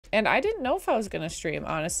And I didn't know if I was going to stream,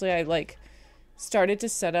 honestly. I like started to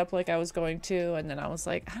set up like I was going to, and then I was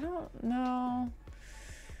like, I don't know.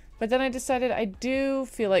 But then I decided I do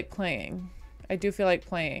feel like playing. I do feel like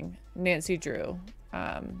playing Nancy Drew.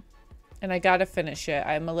 And I gotta finish it.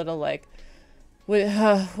 I'm a little like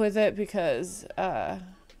with it because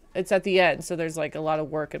it's at the end, so there's like a lot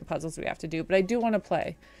of work and puzzles we have to do. But I do want to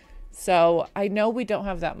play. So I know we don't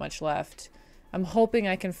have that much left. I'm hoping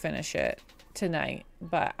I can finish it tonight,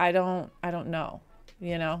 but I don't know.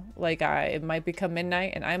 You know, like it might become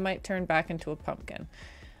midnight and I might turn back into a pumpkin.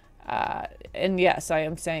 And yes, I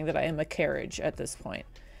am saying that I am a carriage at this point.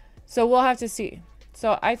 So we'll have to see.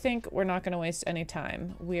 So I think we're not going to waste any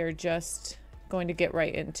time. We are just going to get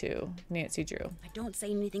right into Nancy Drew. I don't say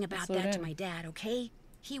anything about that to my dad, okay?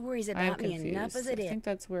 He worries I am about me confused. enough as it is. I think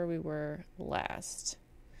that's where we were last.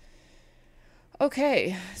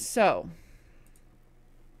 Okay, so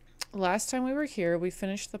last time we were here, we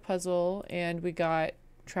finished the puzzle and we got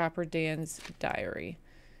Trapper Dan's diary.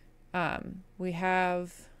 We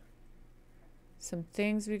have some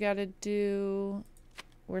things we got to do.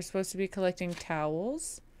 We're supposed to be collecting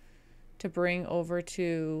towels to bring over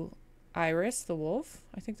to Iris, the wolf.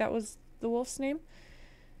 I think that was the wolf's name.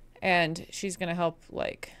 And she's going to help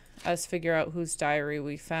like us figure out whose diary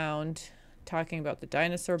we found, talking about the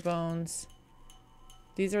dinosaur bones.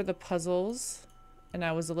 These are the puzzles, and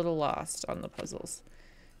I was a little lost on the puzzles.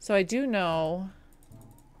 So I do know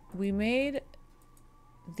we made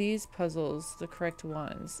these puzzles the correct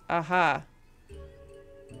ones. Aha.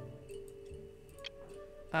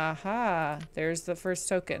 Aha. There's the first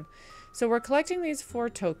token. So we're collecting these 4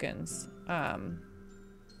 tokens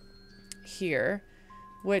here,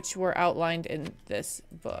 which were outlined in this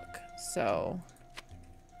book. So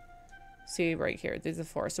see right here, these are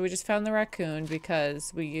 4. So we just found the raccoon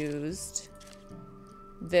because we used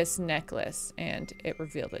this necklace and it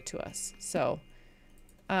revealed it to us. So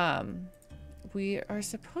we are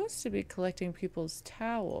supposed to be collecting people's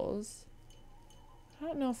towels. I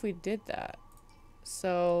don't know if we did that.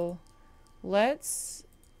 So let's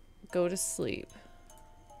go to sleep.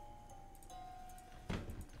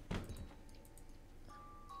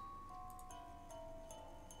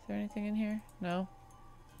 Is there anything in here? No?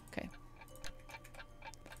 Okay.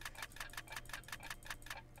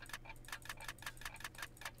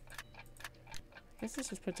 I guess let's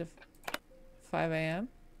just put to 5 a.m.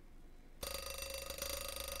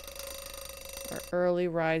 Or early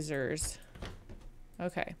risers.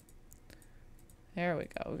 Okay. There we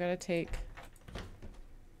go. We gotta take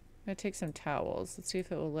some towels. Let's see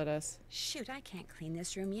if it will let us. Shoot, I can't clean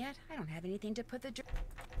this room yet. I don't have anything to put the dirt.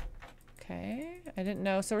 Okay, I didn't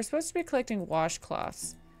know. So we're supposed to be collecting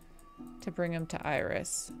washcloths to bring them to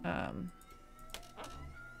Iris. I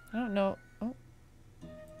don't know. Oh.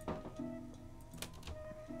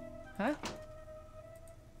 Huh?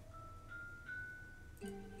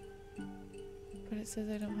 But it says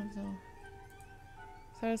I don't have the... I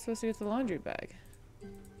thought I was supposed to get the laundry bag.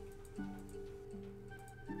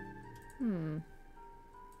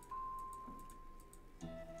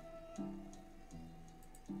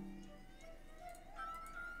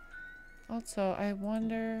 Also, I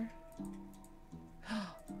wonder...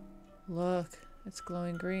 Look, it's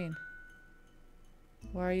glowing green.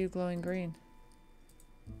 Why are you glowing green?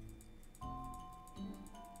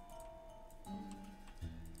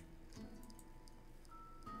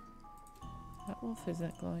 That wolf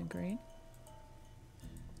isn't glowing green.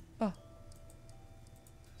 Oh.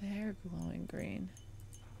 They're glowing green.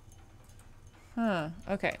 Huh,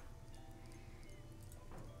 okay.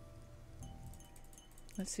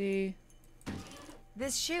 Let's see.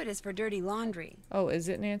 This chute is for dirty laundry. Oh, is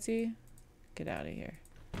it, Nancy? Get out of here.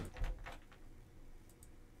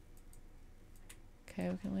 Okay,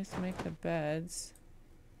 we can at least make the beds.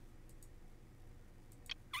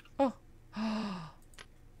 Oh.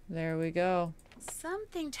 There we go.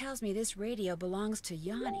 Something tells me this radio belongs to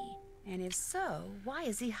Yanni. And if so, why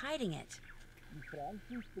is he hiding it?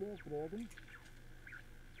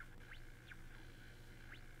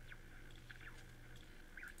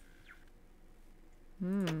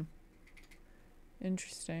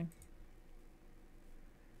 Interesting.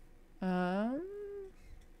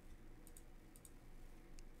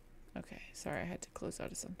 Okay, sorry, I had to close out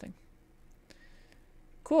of something.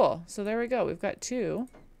 Cool. So there we go. We've got 2.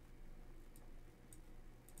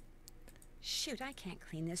 Shoot, I can't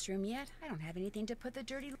clean this room yet. I don't have anything to put the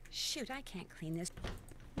dirty... Shoot, I can't clean this...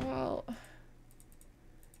 Well,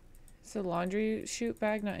 is the laundry chute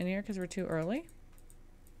bag not in here because we're too early?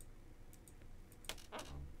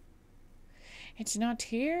 It's not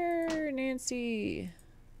here, Nancy.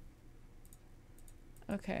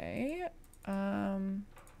 Okay.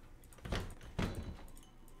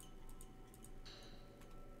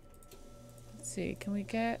 see. Can we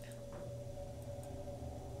get...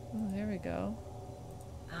 Oh, there we go.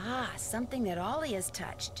 Ah, something that Ollie has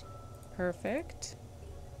touched. Perfect.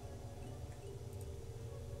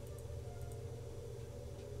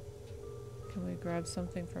 Can we grab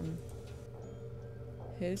something from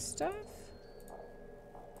his stuff?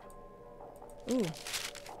 Ooh.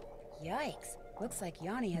 Yikes. Looks like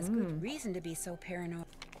Yanni has good reason to be so paranoid.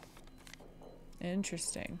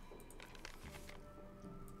 Interesting.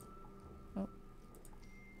 Oh.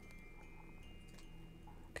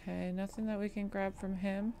 Okay, nothing that we can grab from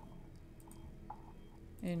him.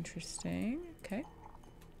 Interesting. Okay.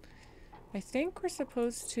 I think we're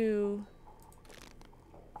supposed to...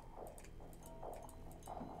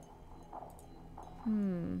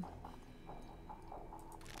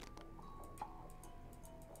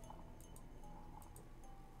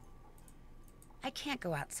 I can't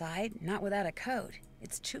go outside, not without a coat.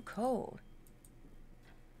 It's too cold.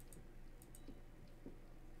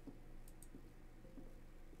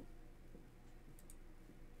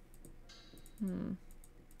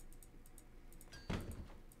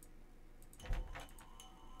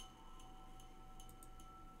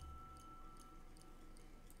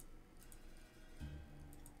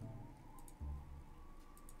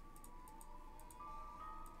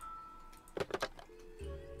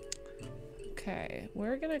 Okay,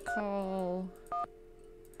 we're gonna call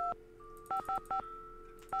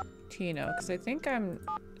Tino, because I think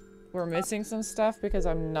we're missing some stuff because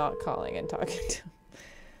I'm not calling and talking to him.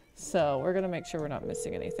 So we're gonna make sure we're not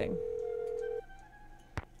missing anything.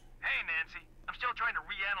 Hey, Nancy. I'm still trying to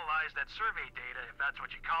reanalyze that survey data, if that's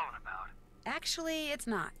what you're calling about. Actually, it's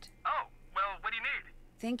not. Oh, well, what do you need?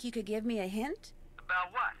 Think you could give me a hint?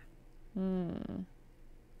 About what?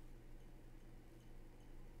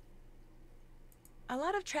 A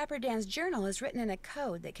lot of Trapper Dan's journal is written in a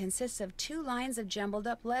code that consists of 2 lines of jumbled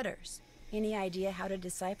up letters. Any idea how to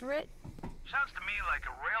decipher it? Sounds to me like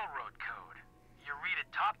a railroad code. You read it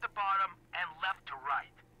top to bottom and left to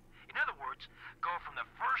right. In other words, go from the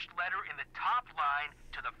first letter in the top line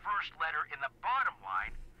to the first letter in the bottom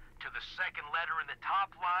line, to the second letter in the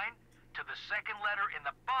top line, to the second letter in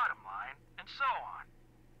the bottom line, and so on.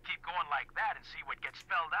 Keep going like that and see what gets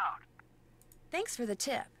spelled out. Thanks for the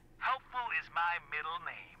tip. Helpful is my middle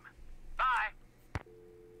name. Bye.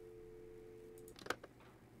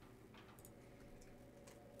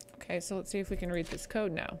 Okay, so let's see if we can read this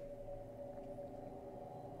code now.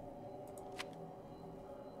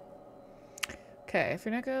 Okay, if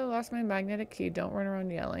you're not gonna lost my magnetic key, don't run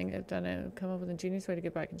around yelling. I've done it. Come up with a ingenious way to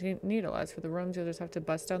get back into needle. As for the rooms, you'll just have to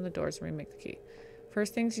bust down the doors and remake the key.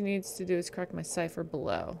 First things you need to do is correct my cipher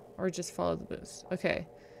below, or just follow the boost. Okay.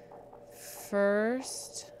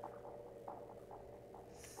 First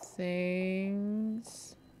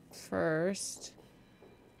things first.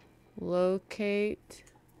 Locate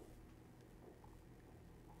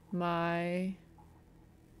my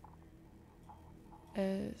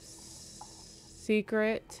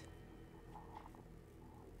secret.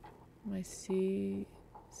 My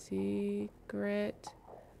secret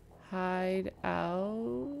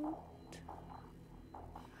hideout.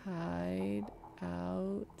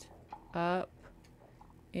 Hideout up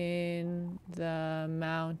in the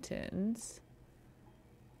mountains.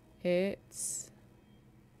 It's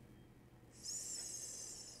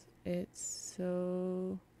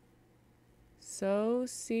so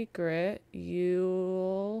secret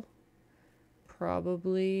you'll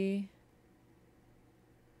probably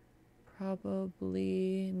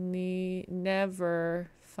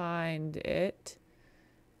never find it,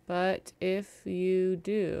 but if you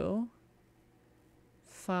do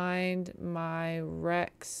find my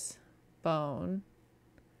Rex bone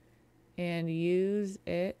and use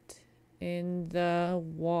it in the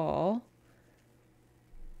wall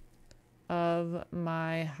of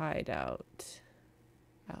my hideout.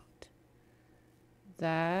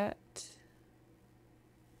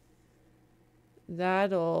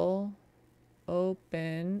 That'll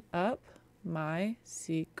open up my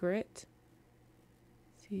secret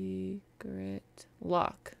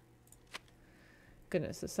lock.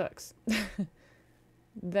 Goodness, this sucks.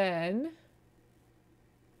 Then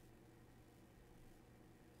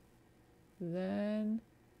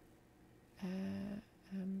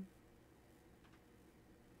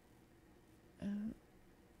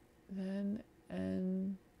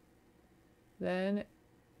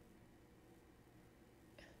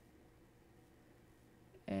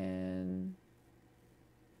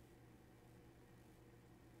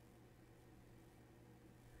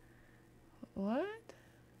what?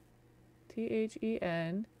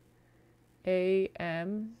 THENAMCT.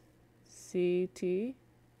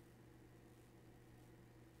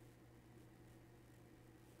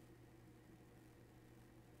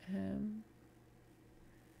 M.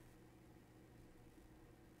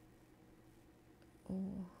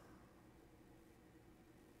 Oh.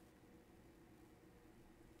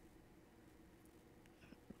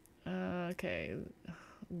 Okay.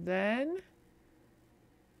 Then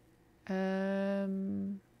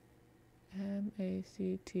MACT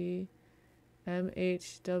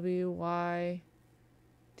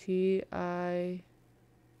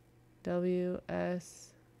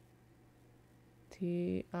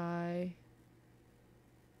MHWYTIWSTI.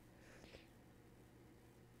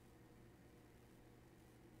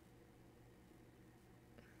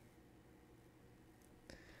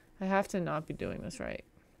 I have to not be doing this right.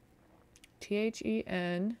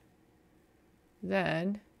 THEN,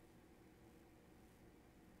 then,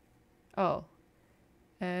 oh,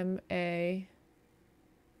 MAT,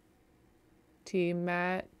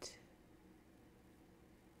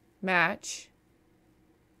 match,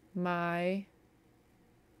 my,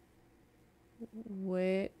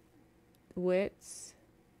 wits,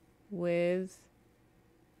 with,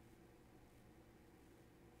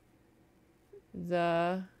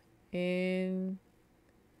 the, in,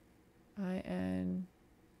 INFE,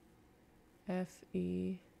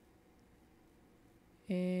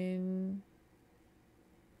 in,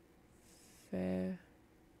 fair,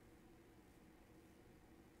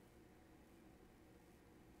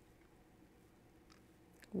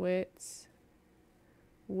 wits,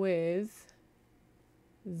 with,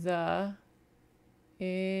 the,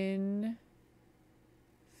 in,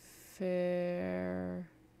 fairness,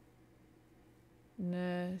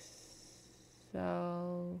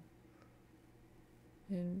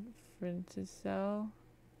 infantile,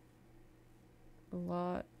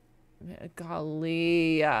 lot,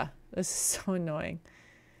 golly, this is so annoying.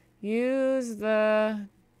 Use the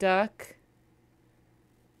duck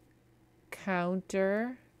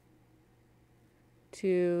counter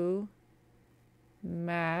to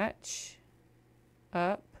match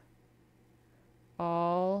up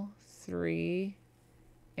all three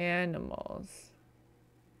animals.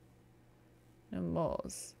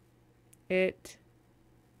 It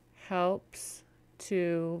helps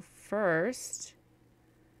to first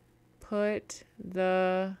put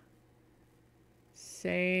the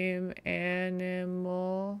same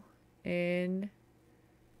animal in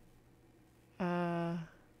a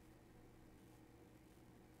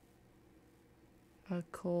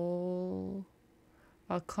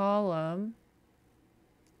column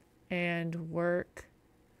and work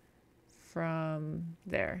from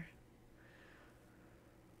there.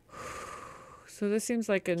 So this seems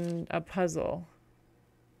like a puzzle.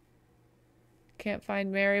 Can't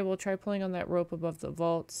find Mary. We'll try pulling on that rope above the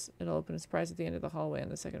vaults. It'll open a surprise at the end of the hallway on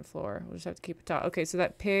the second floor. We'll just have to keep it taut. Okay, so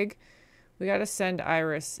that pig, we got to send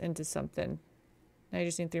Iris into something. Now you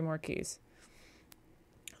just need 3 more keys.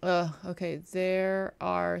 Okay, there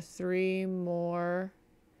are 3 more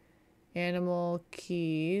animal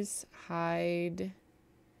keys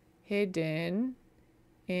hidden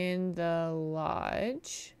in the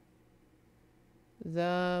lodge.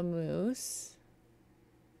 The moose,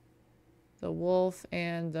 the wolf,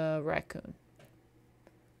 and the raccoon.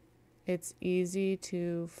 It's easy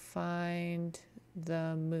to find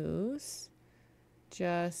the moose.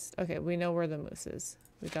 Okay, we know where the moose is.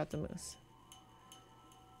 We got the moose.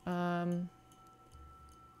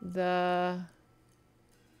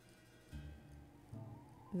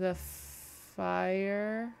 The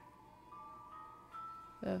fire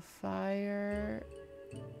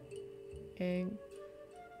in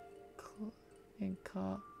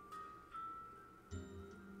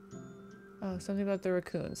oh, something about the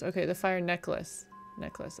raccoons. Okay, the fire necklace.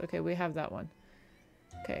 Okay, we have that one.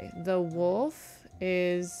 Okay, the wolf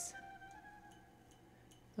is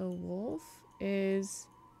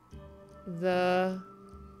the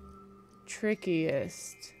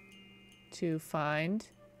trickiest to find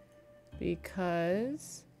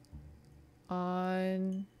because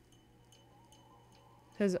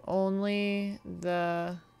only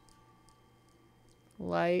the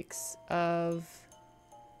likes of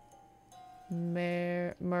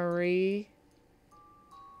Marie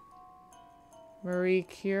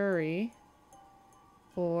Curie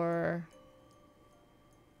or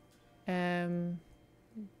M.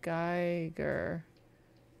 Geiger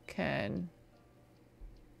can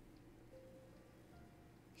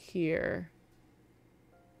hear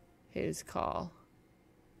his call.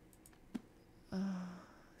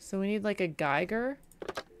 So we need like a Geiger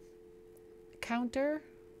counter.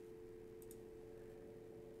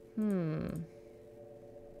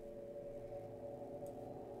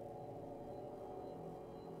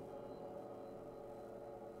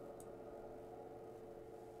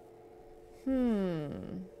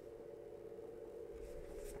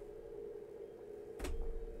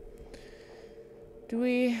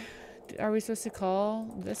 Are we supposed to call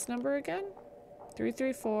this number again?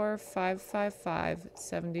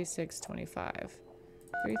 334-555-7625.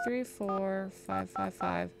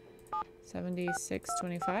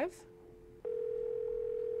 334-555-7625.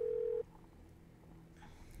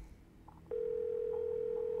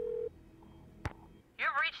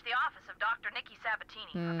 You've reached the office of Dr. Nikki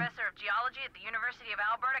Sabatini, professor of geology at the University of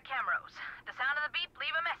Alberta, Camrose. At the sound of the beep,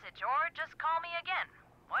 leave a message, or just call me again.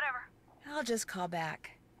 Whatever. I'll just call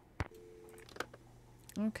back.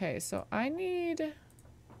 Okay, so I need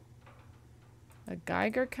a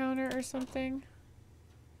Geiger counter or something.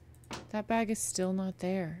 That bag is still not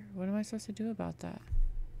there. What am I supposed to do about that?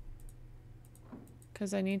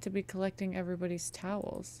 Because I need to be collecting everybody's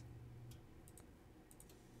towels.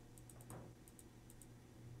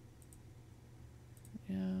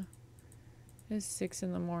 Yeah. It's 6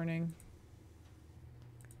 in the morning.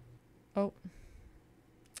 Oh.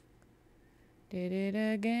 Did it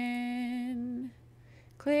again.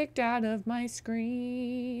 Clicked out of my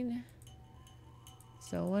screen.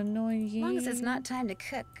 So annoying. As long as it's not time to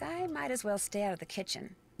cook, I might as well stay out of the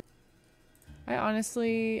kitchen. I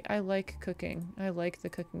like cooking. I like the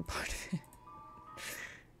cooking part of it.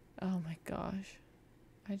 Oh my gosh.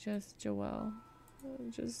 Joelle,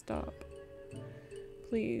 just stop.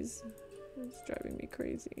 Please. It's driving me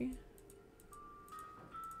crazy.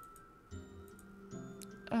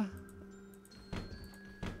 Ah.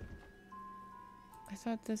 I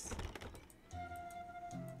thought this...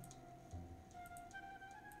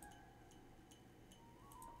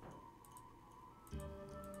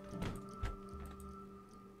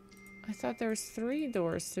 I thought there was 3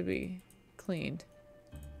 doors to be cleaned.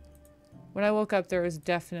 When I woke up, there was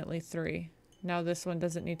definitely 3. Now this one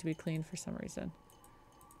doesn't need to be cleaned for some reason.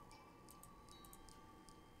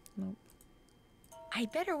 Nope.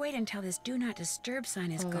 I'd better wait until this do not disturb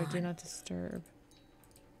sign is gone. Do not disturb.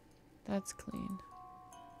 That's clean.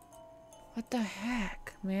 What the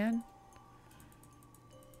heck, man?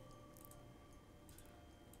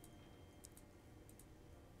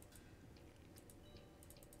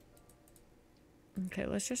 Okay,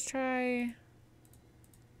 let's just try...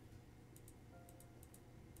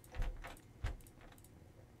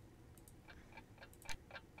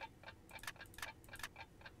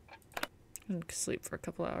 and sleep for a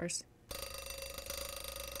couple hours.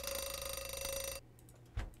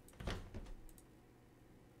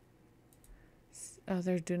 Oh,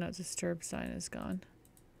 their do not disturb sign is gone.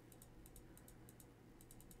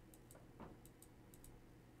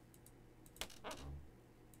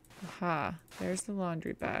 Aha, there's the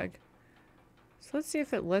laundry bag. So let's see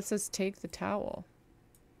if it lets us take the towel.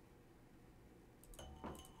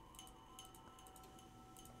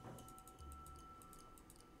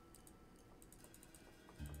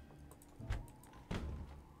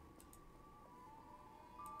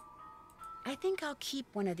 I think I'll keep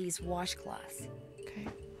one of these washcloths. Okay.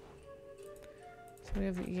 So we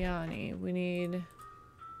have Yanni. We need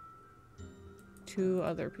 2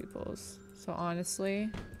 other people's. So honestly,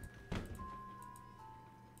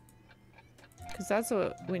 because that's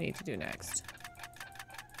what we need to do next.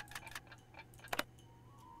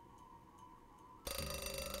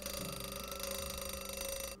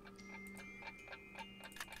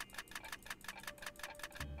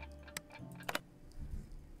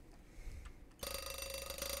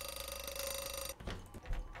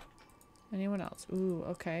 Anyone else? Ooh,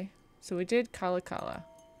 okay. So we did Kala Kala.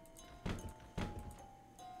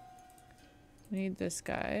 We need this,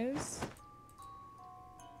 guys.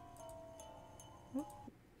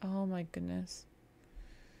 Oh my goodness.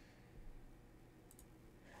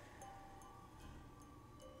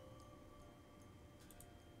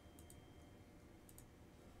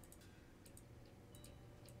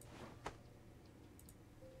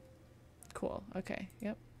 Cool. Okay.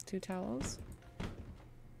 Yep. 2 towels.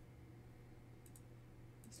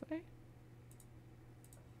 This way.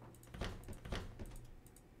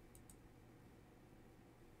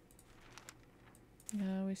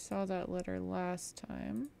 Yeah, we saw that letter last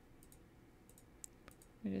time.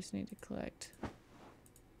 We just need to collect one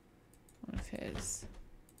of his.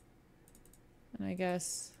 And I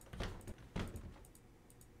guess...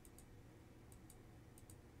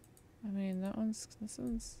 I mean, this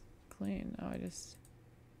one's clean. Oh, I just...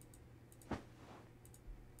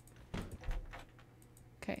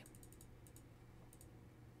 Okay.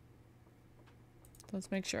 Let's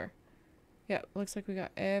make sure. Yeah, looks like we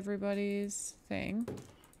got everybody's thing.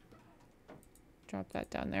 Drop that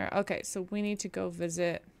down there. Okay, so we need to go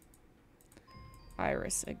visit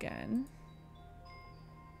Iris again.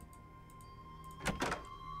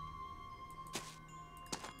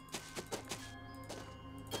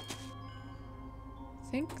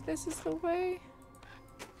 think this is the way.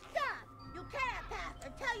 Stop! You cannot pass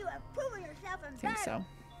until you have proven yourself in I think so.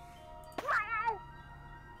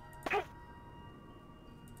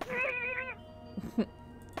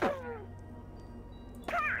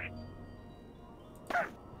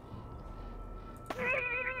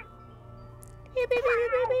 Beep, beep,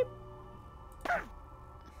 beep, beep, beep.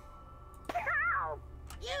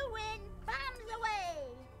 You win! Bombs away!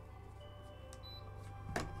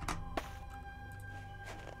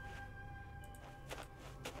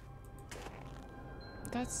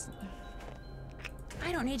 That's...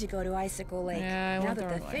 I don't need to go to Icicle Lake. Yeah, I now went the that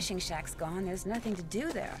the wrong way. fishing shack's gone, there's nothing to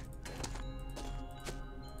do there.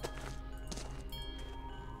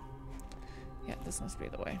 Yeah, this must be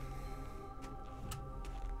the way.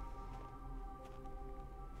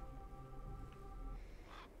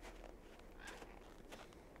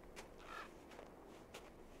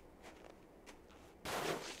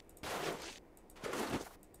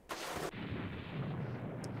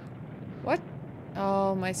 What?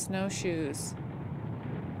 Oh, my snowshoes.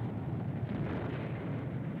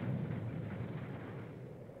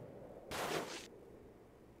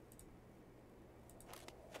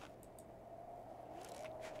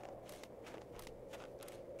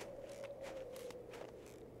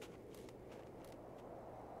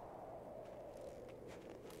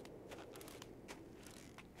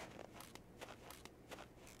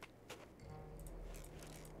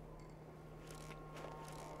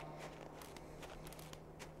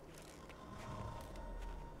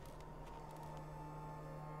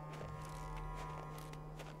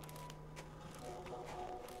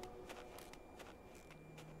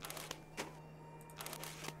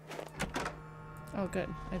 Oh, good.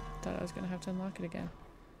 I thought I was going to have to unlock it again.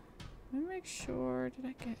 Let me make sure. Did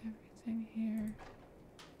I get everything here?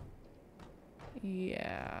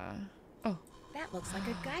 Yeah. Oh. That looks like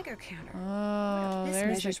a Geiger counter. Oh, This there's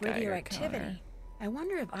measures the Geiger radioactivity. counter. I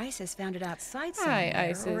wonder if Isis found it outside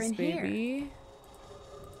Hi, somewhere or Isis, in here. baby.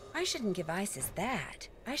 I shouldn't give Isis that.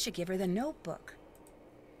 I should give her the notebook.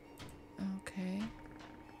 Okay.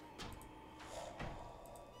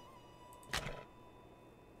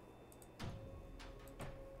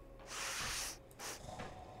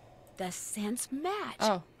 The scents match,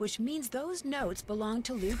 Oh. which means those notes belong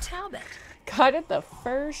to Lou Talbot. Got it the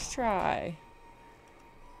first try.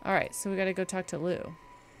 Alright, so we gotta go talk to Lou.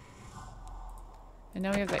 And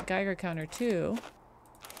now we have that Geiger counter too.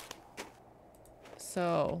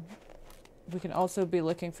 So we can also be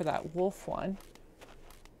looking for that wolf one.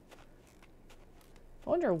 I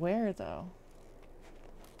wonder where though.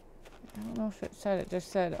 I don't know if it said, it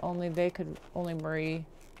just said only Marie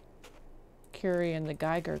Curie and the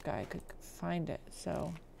Geiger guy could find it,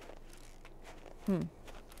 so.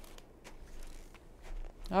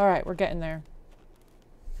 Alright, we're getting there.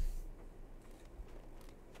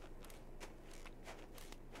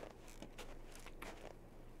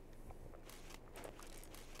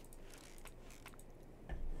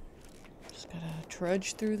 Just gotta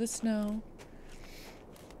trudge through the snow.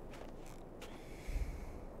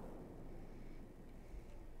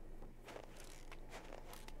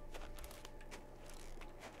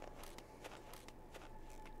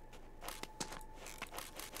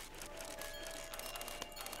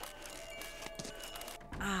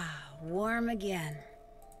 Warm again.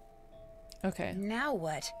 Okay. Now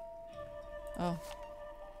what? Oh.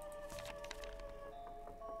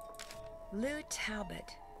 Lou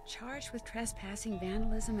Talbot, charged with trespassing,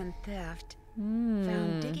 vandalism, and theft,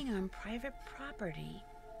 found digging on private property,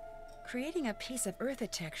 creating a piece of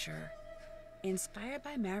architecture inspired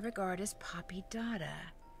by maverick artist Poppy Dada,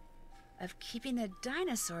 of keeping the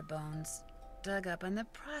dinosaur bones dug up in the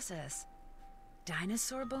process.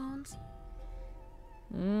 Dinosaur bones?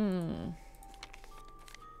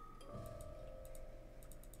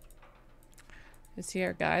 Is he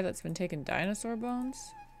our guy that's been taking dinosaur bones?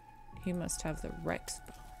 He must have the Rex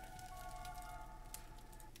bone.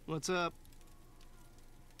 What's up?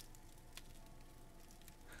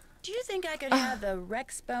 Do you think I could have the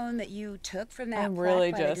Rex bone that you took from that I'm plaque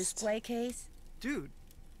really by the just- display case? Dude,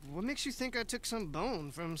 what makes you think I took some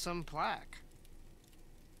bone from some plaque?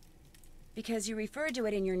 Because you referred to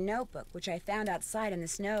it in your notebook, which I found outside in the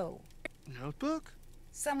snow. Notebook?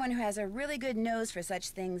 Someone who has a really good nose for such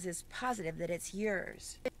things is positive that it's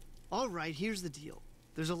yours. Alright, here's the deal.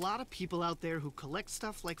 There's a lot of people out there who collect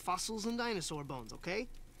stuff like fossils and dinosaur bones, okay?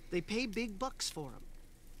 They pay big bucks for them.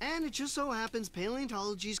 And it just so happens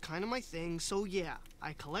paleontology's kind of my thing, so yeah,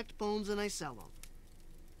 I collect bones and I sell them.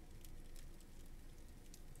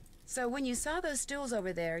 So when you saw those stools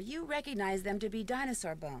over there, you recognized them to be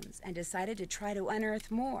dinosaur bones and decided to try to unearth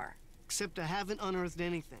more. Except I haven't unearthed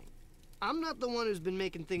anything. I'm not the one who's been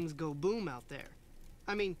making things go boom out there.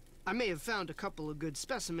 I mean, I may have found a couple of good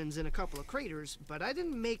specimens in a couple of craters, but I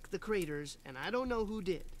didn't make the craters, and I don't know who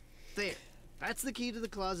did. There. That's the key to the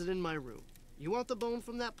closet in my room. You want the bone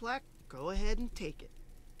from that plaque? Go ahead and take it.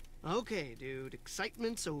 Okay, dude.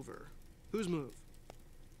 Excitement's over. Whose move?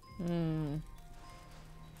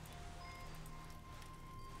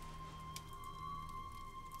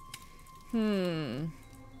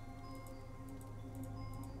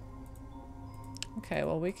 Okay,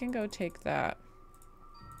 well, we can go take that.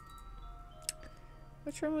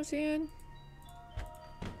 Which room was he in?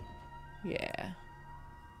 Yeah.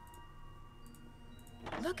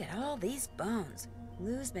 Look at all these bones.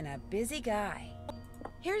 Lou's been a busy guy.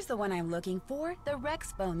 Here's the one I'm looking for, the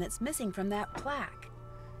Rex bone that's missing from that plaque.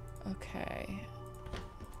 Okay.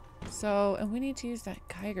 So, and we need to use that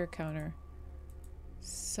Geiger counter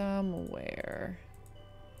somewhere.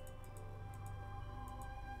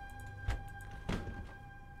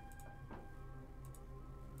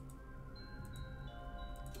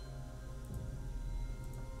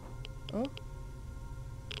 Oh.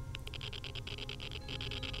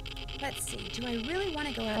 Let's see, do I really want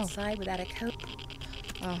to go outside without a coat?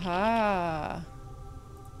 Aha.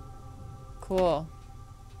 Cool.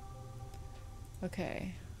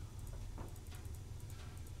 Okay.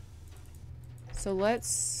 So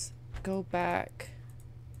let's go back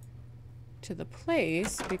to the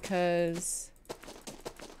place because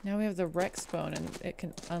now we have the Rex bone and it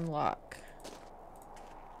can unlock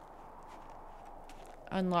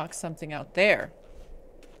something out there,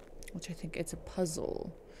 which I think it's a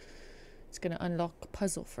puzzle. It's gonna unlock a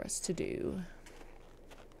puzzle for us to do.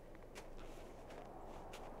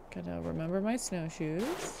 Gotta remember my snowshoes.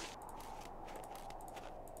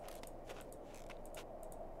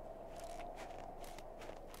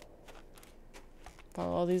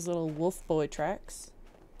 Follow all these little wolf boy tracks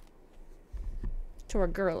to our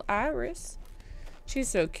girl Iris. She's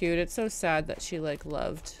so cute. It's so sad that she like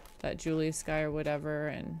loved that Julius guy or whatever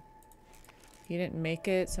and he didn't make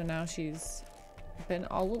it, so now she's been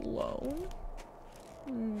all alone.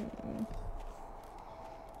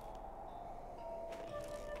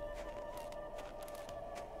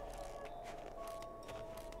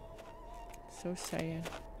 So sad.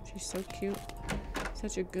 She's so cute.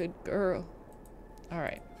 Such a good girl.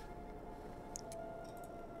 Alright.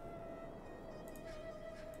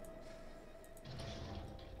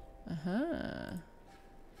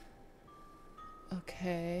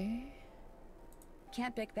 Okay.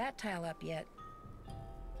 Can't pick that tile up yet.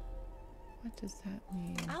 What does that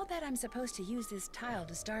mean? I'll bet I'm supposed to use this tile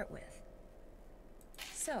to start with.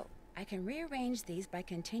 So, I can rearrange these by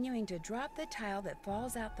continuing to drop the tile that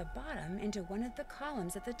falls out the bottom into one of the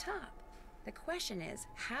columns at the top. The question is,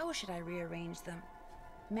 how should I rearrange them?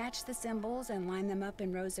 Match the symbols and line them up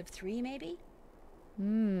in rows of 3, maybe?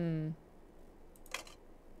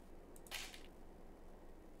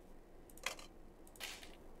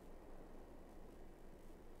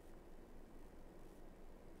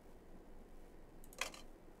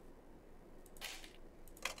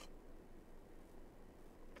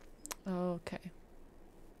 Okay.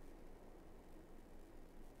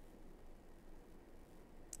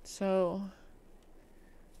 So,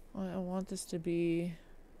 I want this to be...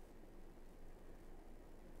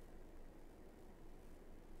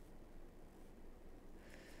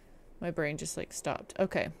 My brain just like stopped.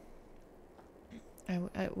 Okay.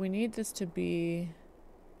 We need this to be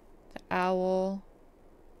the owl.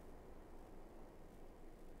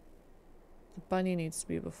 The bunny needs to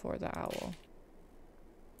be before the owl.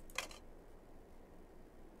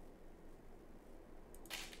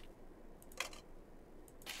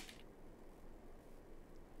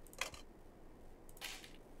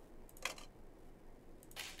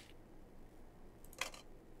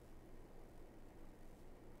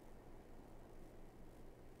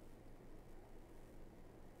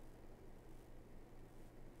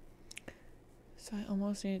 So I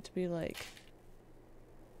almost need it to be like...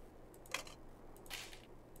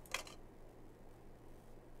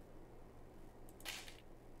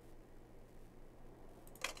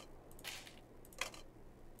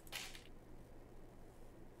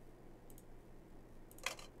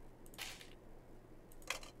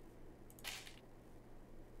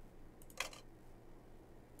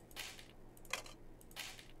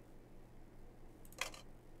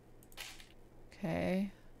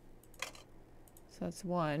 Okay. So that's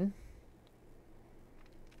one.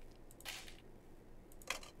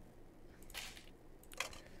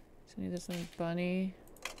 So I need this one, bunny,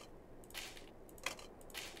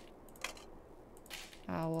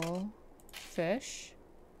 owl, fish.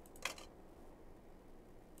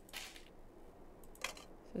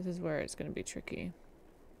 So this is where it's going to be tricky.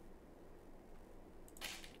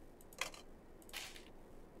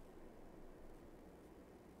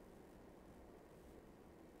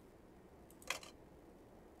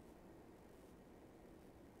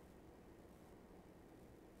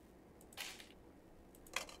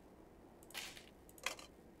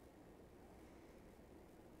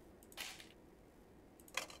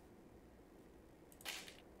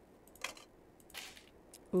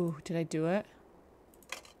 Ooh, did I do it?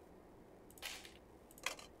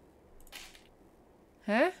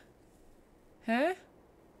 Huh? Huh?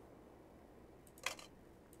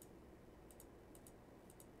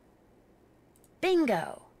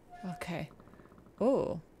 Bingo! Okay.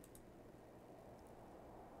 Oh.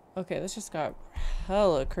 Okay, this just got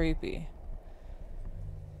hella creepy.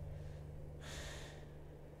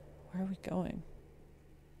 Where are we going?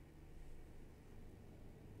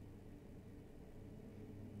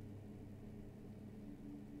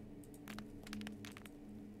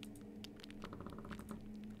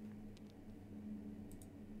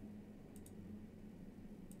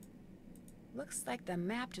 Looks like the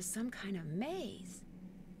map to some kind of maze.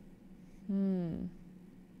 Hmm.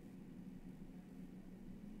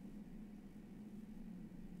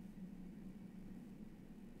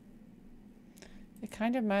 It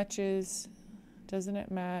kind of matches, doesn't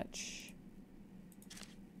it match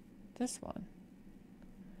this one?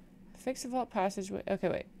 Fix the vault passageway. Okay,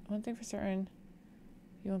 wait. One thing for certain,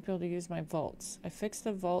 you won't be able to use my vaults. I fixed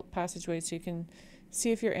the vault passageway so you can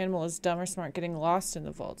see if your animal is dumb or smart getting lost in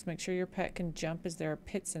the vaults. Make sure your pet can jump as there are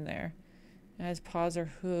pits in there and has paws or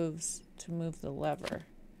hooves to move the lever.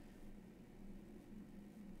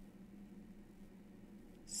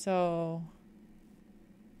 So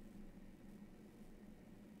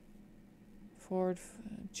forward,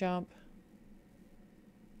 jump.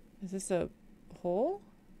 Is this a hole?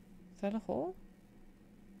 Is that a hole?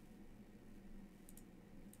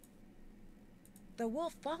 The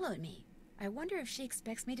wolf followed me. I wonder if she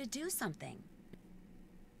expects me to do something.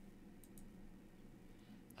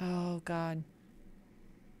 Oh, God.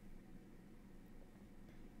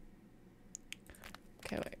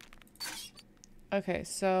 Okay, wait. Okay,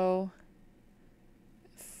 so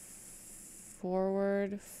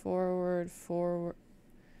forward, forward, forward.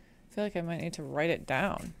 I feel like I might need to write it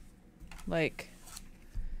down. Like,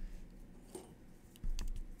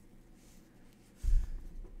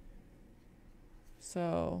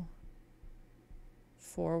 so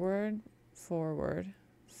forward, forward,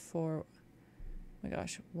 forward. Oh my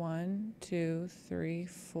gosh, 1, 2, 3,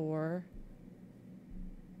 4,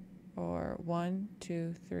 or 1,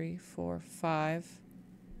 2, 3, 4, 5.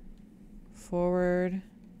 Forward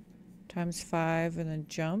times 5 and then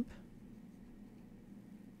jump.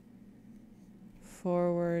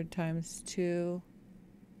 Forward times 2.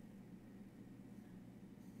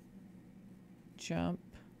 Jump.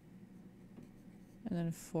 And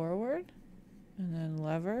then forward. And then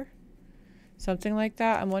lever. Something like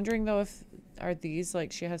that. I'm wondering though if are these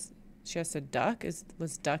like she has to duck?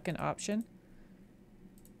 Was duck an option?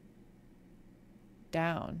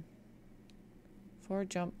 Down. Forward,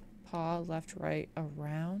 jump, paw, left, right,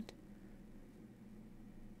 around.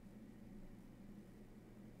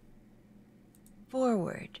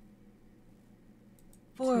 Forward.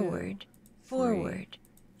 Forward. 2, Forward. 3,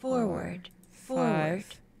 Forward. 4, Forward.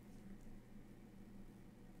 5.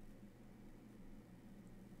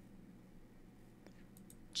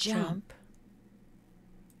 Jump.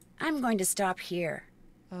 I'm going to stop here.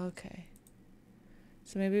 Okay.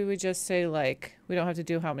 So maybe we just say like, we don't have to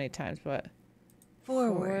do how many times, but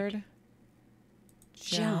Forward.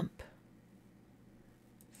 jump,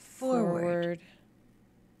 Forward.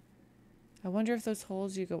 I wonder if those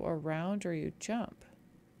holes you go around or you jump.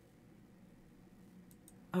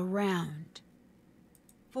 Around.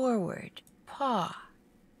 Forward. Paw.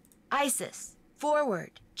 Isis.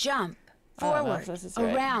 Forward. Jump. I don't know Forward. if this is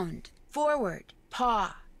right. Around. Forward.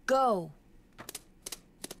 Paw. Go.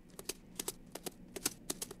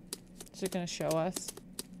 Is it going to show us?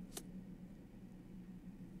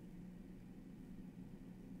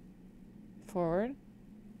 Forward.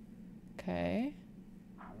 Okay.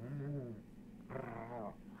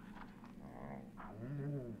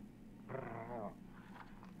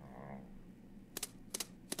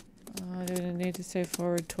 Do we need to say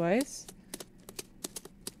forward twice?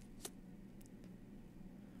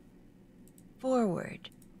 Forward.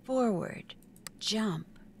 Forward. Jump.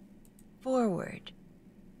 Forward.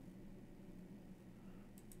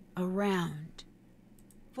 Around.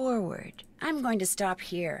 Forward. I'm going to stop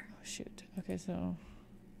here. Oh, shoot. Okay, so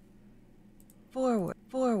Forward.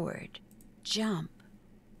 Forward. Jump.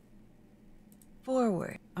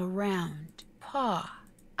 Forward. Around. Paw.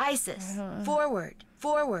 Isis. Forward.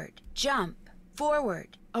 Forward. Jump.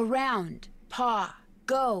 Forward. Around. Paw.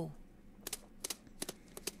 Go.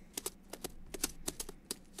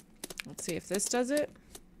 Let's see if this does it.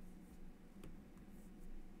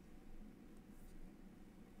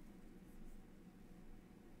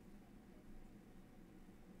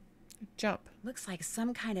 Jump. Looks like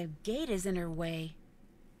some kind of gate is in her way.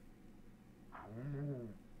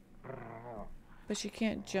 But she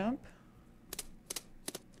can't jump?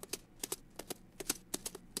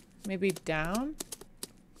 Maybe down?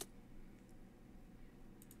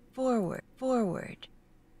 Forward. Forward.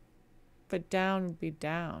 But down would be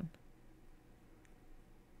down.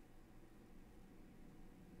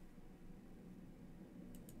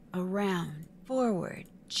 Around. Forward.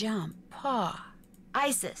 Jump. Paw.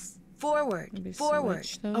 Isis. Forward. Maybe Forward.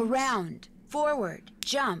 switch those. Around. Forward.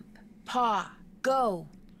 Jump. Paw. Go.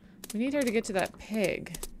 We need her to get to that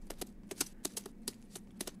pig.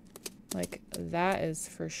 Like, that is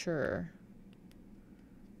for sure.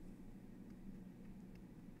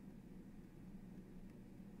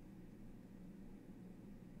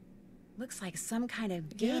 Looks like some kind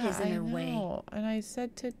of gate is in her way. And I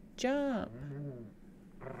said to jump.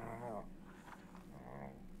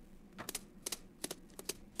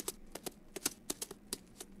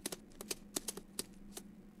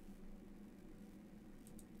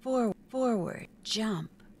 Forward.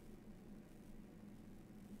 Jump.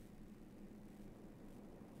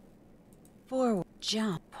 Forward.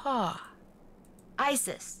 Jump. Paw.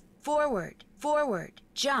 Isis. Forward. Forward.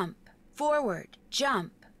 Jump. Forward.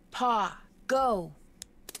 Jump. Paw. Go.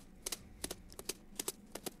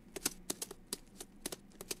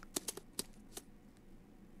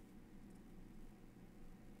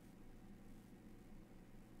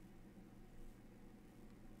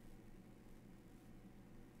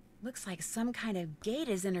 Looks like some kind of gate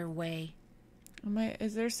is in her way.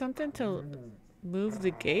 Is there something to move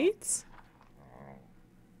the gates?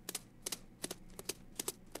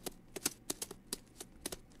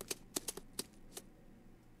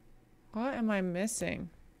 What am I missing?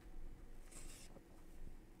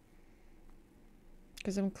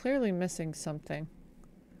 Because I'm clearly missing something.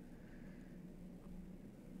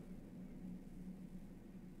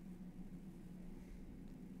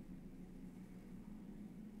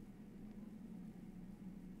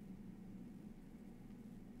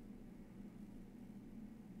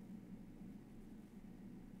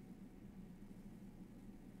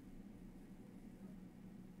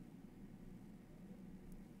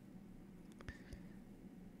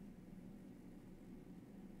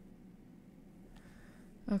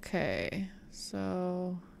 Okay,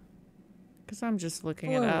 so, because I'm just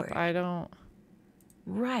looking it up, I don't...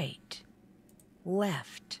 Right.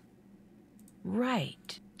 Left.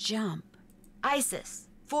 Right. Jump. Isis.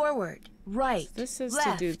 Forward. Right. This is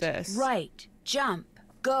left, to do this. Right. Jump.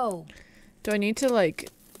 Go. Do I need to, like,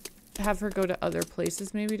 have her go to other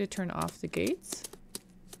places maybe to turn off the gates?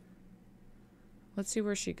 Let's see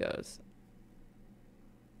where she goes.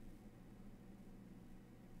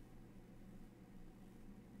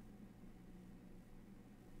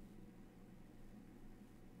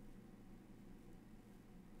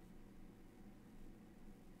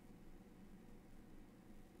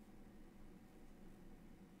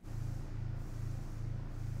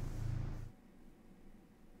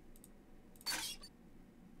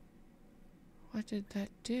 What did that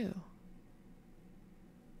do?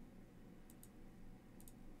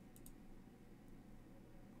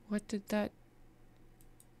 What did that...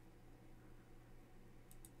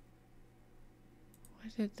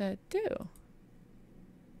 What did that do?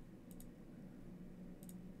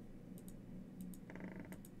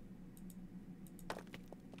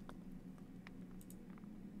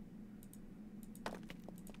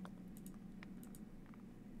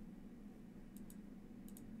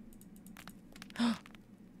 Oh.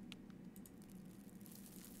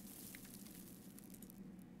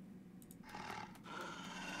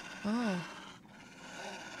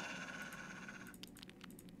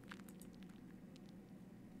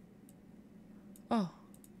 Oh.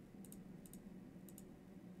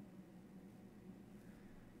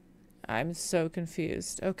 I'm so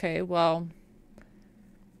confused. Okay, well,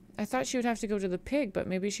 I thought she would have to go to the pig, but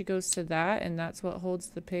maybe she goes to that and that's what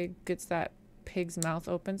holds the pig, gets that pig's mouth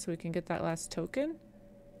open so we can get that last token?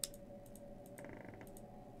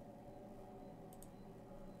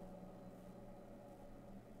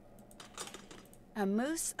 A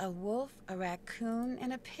moose, a wolf, a raccoon,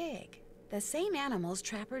 and a pig. The same animals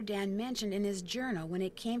Trapper Dan mentioned in his journal when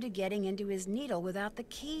it came to getting into his needle without the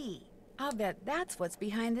key. I'll bet that's what's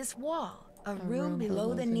behind this wall. A room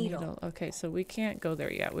below the needle. Okay, so we can't go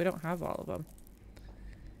there yet. We don't have all of them.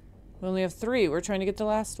 We only have 3. We're trying to get the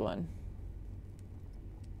last one.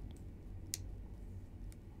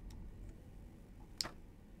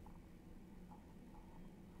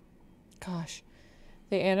 Gosh.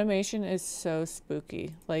 The animation is so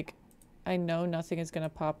spooky. Like, I know nothing is going to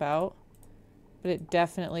pop out, but it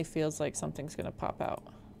definitely feels like something's going to pop out.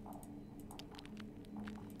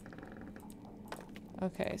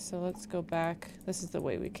 Okay, so let's go back. This is the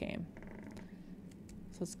way we came.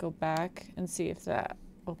 So let's go back and see if that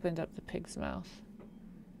opened up the pig's mouth.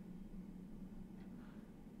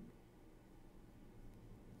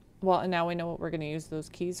 Well, and now we know what we're going to use those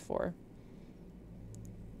keys for.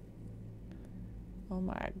 Oh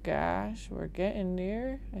my gosh, we're getting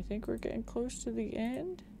near. I think we're getting close to the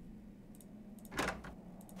end.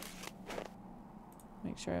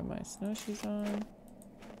 Make sure I have my snowshoes on.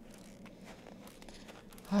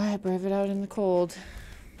 Alright, brave it out in the cold.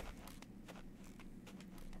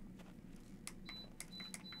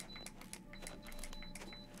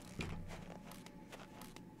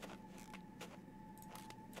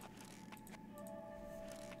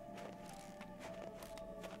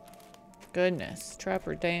 Goodness,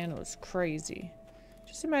 Trapper Dan was crazy.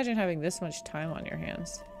 Just imagine having this much time on your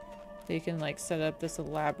hands. That you can like set up this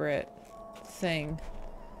elaborate thing.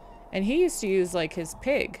 And he used to use like his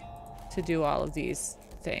pig to do all of these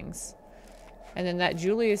things. And then that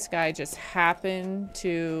Julius guy just happened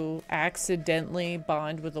to accidentally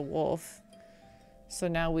bond with a wolf. So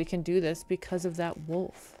now we can do this because of that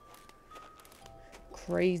wolf.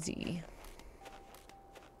 Crazy.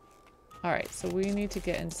 Alright, so we need to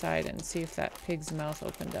get inside and see if that pig's mouth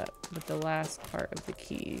opened up with the last part of the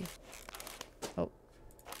key. Oh.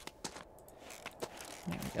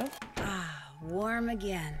 There we go. Ah, warm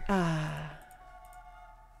again. Ah.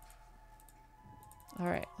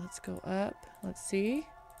 Alright, let's go up. Let's see.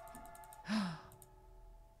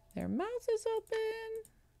 Their mouth is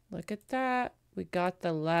open. Look at that. We got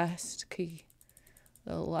the last key.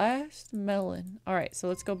 The last melon. Alright, so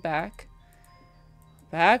let's go back.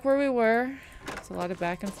 Back where we were. It's a lot of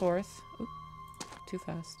back and forth. Oop, too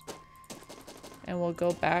fast. And we'll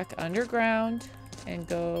go back underground and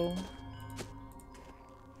go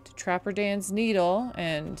to Trapper Dan's needle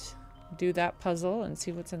and do that puzzle and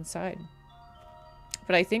see what's inside.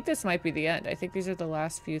 But I think this might be the end. I think these are the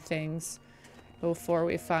last few things before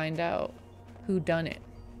we find out who done it.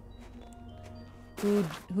 Who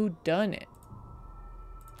done it?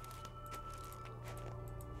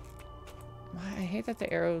 I hate that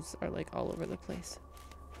the arrows are like all over the place.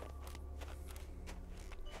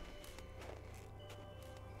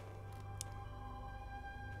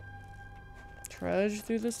 Trudge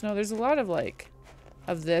through the snow. There's a lot of like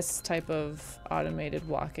of this type of automated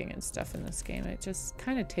walking and stuff in this game. It just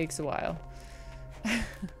kind of takes a while. A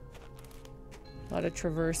lot of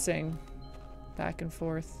traversing back and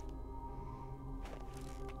forth.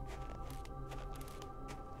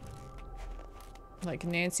 Like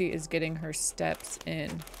Nancy is getting her steps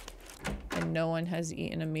in and no one has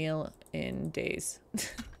eaten a meal in days.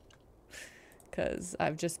 Because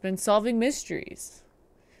I've just been solving mysteries.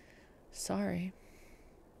 Sorry.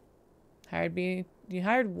 You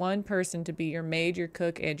hired one person to be your maid, your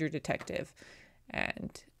cook, and your detective.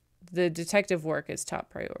 And the detective work is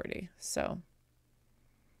top priority. So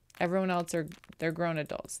everyone else they're grown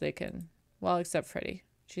adults. They can, well, except Freddie.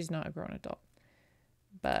 She's not a grown adult.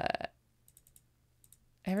 But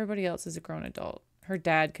everybody else is a grown adult. Her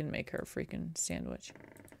dad can make her a freaking sandwich.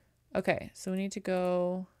 Okay, so we need to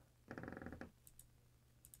go.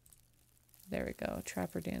 There we go.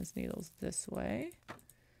 Trapper Dan's needles this way.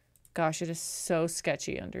 Gosh, it is so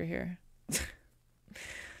sketchy under here.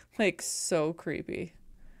 Like, so creepy.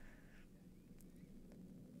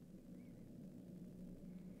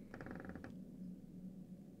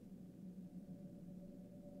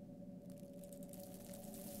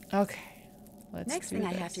 Okay. Next thing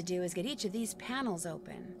I have to do is get each of these panels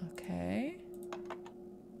open. Okay.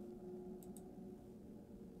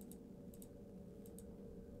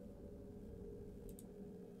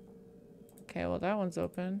 Okay, well that one's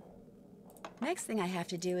open. Next thing I have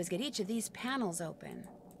to do is get each of these panels open.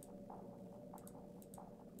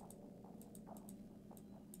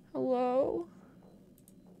 Hello?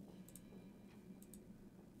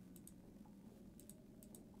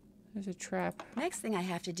 There's a trap. Next thing I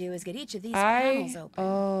have to do is get each of these panels open.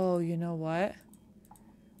 Oh, you know what?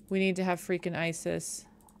 We need to have freaking Isis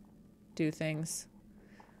do things.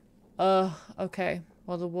 Okay.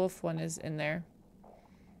 Well, the wolf one is in there.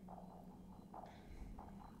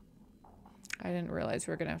 I didn't realize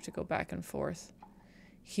we were going to have to go back and forth.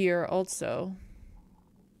 Here also.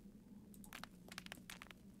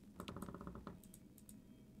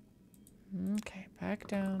 Okay, back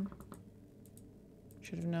down.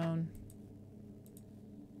 should have known.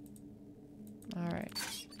 Alright.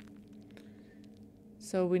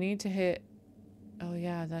 So we need to hit... Oh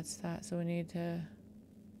yeah, that's that. So we need to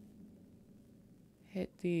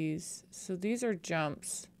hit these. So these are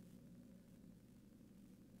jumps.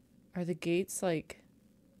 Are the gates like...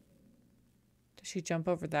 Does she jump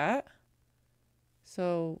over that?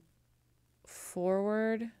 So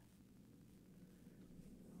forward,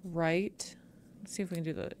 right. Let's see if we can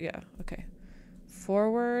do the... Yeah, okay.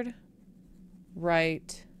 Forward,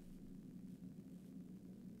 right.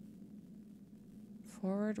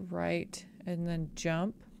 Forward, right, and then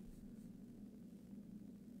jump.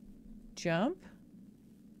 Jump.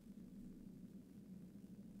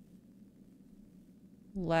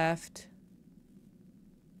 Left.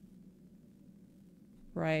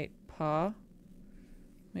 Right, paw.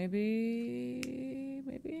 Maybe.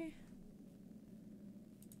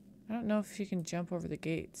 I don't know if she can jump over the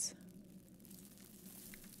gates.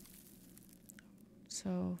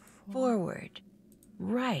 So Forward,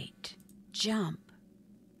 right, jump,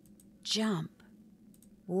 jump,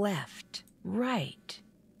 left, right.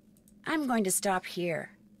 I'm going to stop here.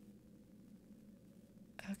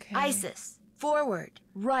 okay. Isis, forward,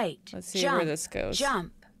 right, Let's see jump, where this goes.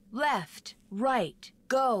 jump, left, right,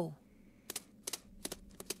 go.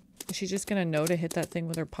 Is she just gonna know to hit that thing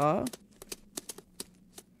with her paw?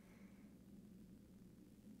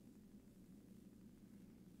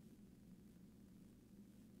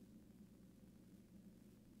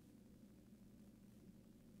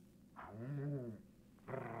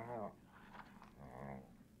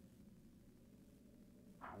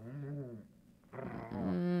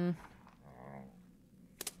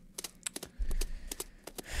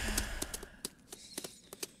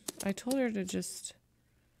 I told her to just...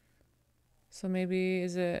 So maybe,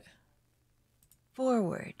 is it...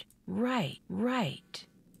 Forward, right, right,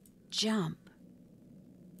 jump,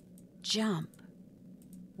 jump,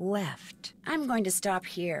 left. I'm going to stop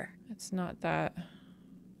here. It's not that.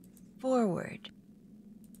 Forward,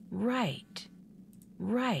 right,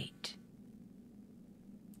 right,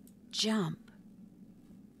 jump,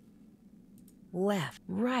 left,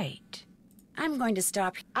 right. I'm going to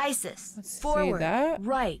stop. Isis, Let's see forward, that.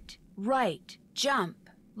 right, right, jump,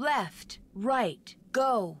 left, right,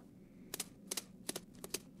 go.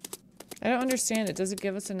 I don't understand. It doesn't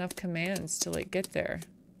give us enough commands to, like, get there.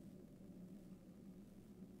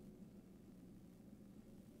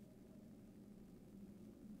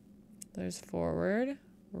 There's forward,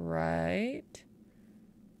 right.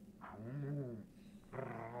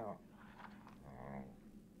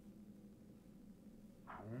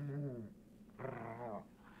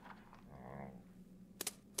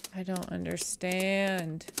 I don't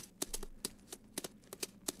understand.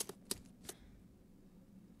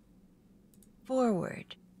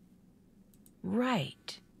 Forward,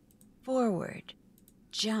 right, forward,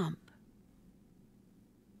 jump,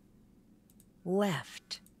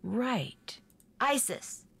 left, right.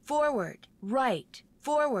 Isis, forward, right,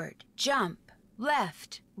 forward, jump,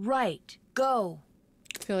 left, right, go.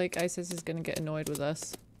 I feel like Isis is gonna get annoyed with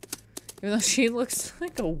us. Even though she looks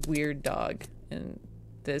like a weird dog in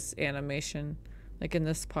this animation. Like in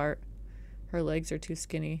this part. Her legs are too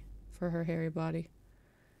skinny for her hairy body.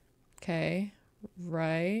 Okay.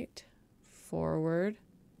 Right. Forward.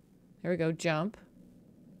 There we go. Jump.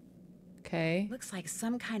 Okay. Looks like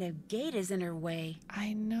some kind of gate is in her way.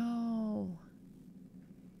 I know.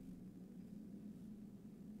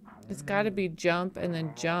 It's got to be jump and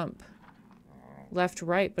then jump. Left,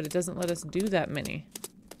 right, but it doesn't let us do that many.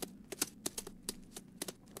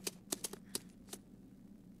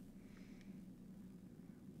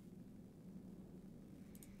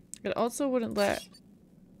 It also wouldn't let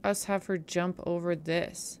us have her jump over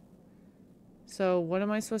this. So what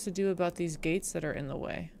am I supposed to do about these gates that are in the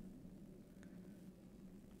way?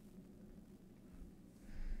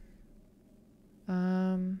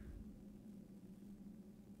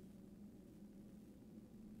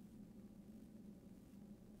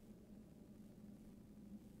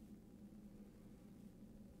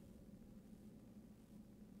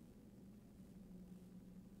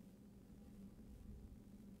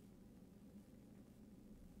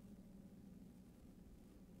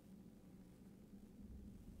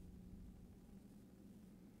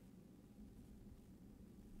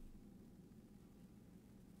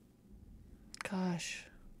 Gosh.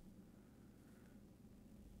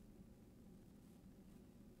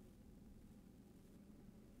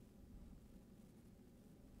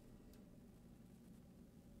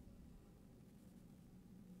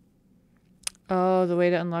 Oh, the way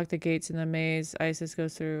to unlock the gates in the maze Isis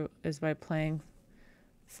goes through is by playing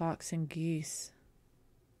Fox and Geese.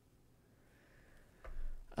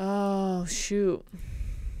 Oh, shoot.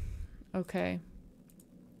 Okay.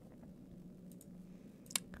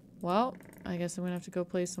 Well, I guess I'm gonna have to go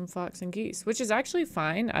play some Fox and Geese, which is actually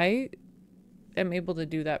fine. I am able to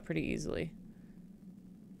do that pretty easily.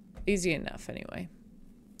 Easy enough, anyway.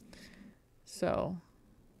 So.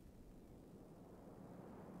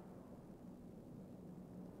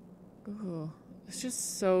 Ooh, it's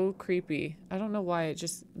just so creepy. I don't know why. It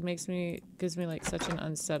just gives me like such an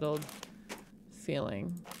unsettled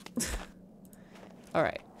feeling.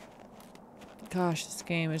 Alright. Gosh, this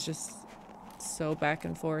game is just so back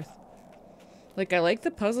and forth. Like, I like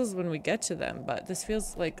the puzzles when we get to them, but this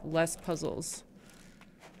feels like less puzzles.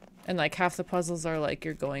 And like half the puzzles are like,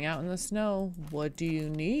 you're going out in the snow. What do you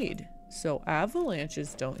need? So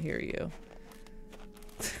avalanches don't hear you.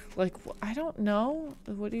 Like, I don't know.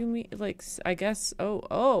 What do you mean? Like, I guess,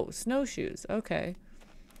 oh, snowshoes. Okay.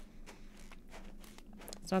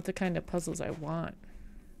 It's not the kind of puzzles I want.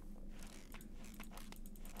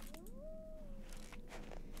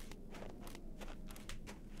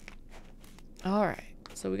 Alright,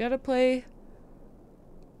 so we gotta play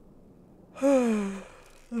the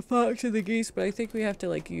Fox and the Geese, but I think we have to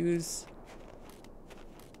like use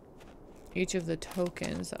each of the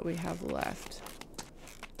tokens that we have left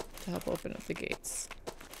to help open up the gates.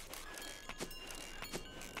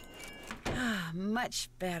 Ah,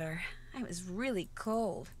 much better. I was really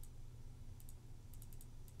cold.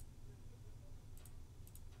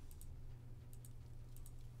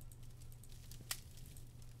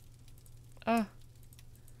 Ah,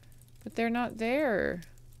 but they're not there.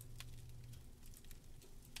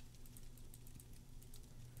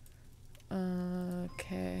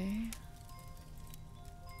 Okay.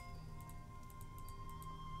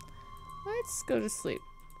 Let's go to sleep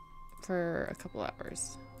for a couple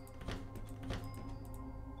hours.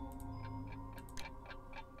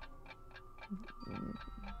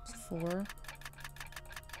 It's 4.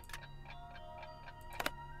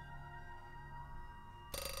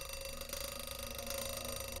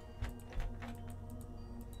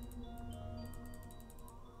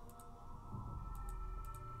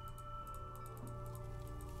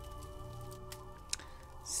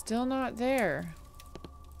 Still not there.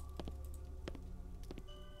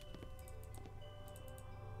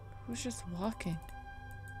 Who's just walking?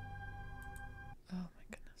 Oh my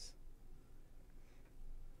goodness.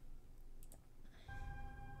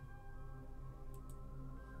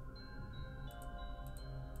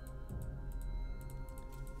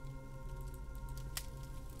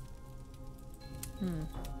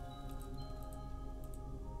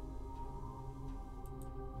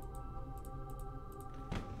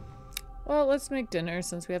 Well, let's make dinner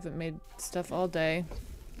since we haven't made stuff all day.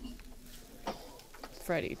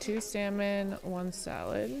 Freddy, 2 salmon, 1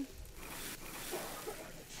 salad.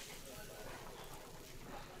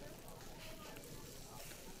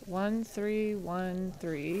 One, 3, 1,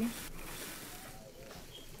 3.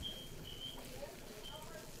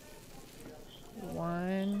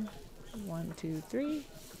 1, 1, 2, 3.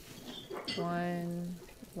 1,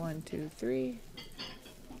 1, 2, 3.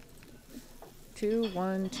 2,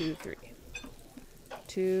 1, 2, 3.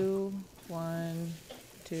 2, 1,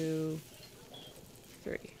 2,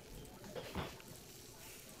 3.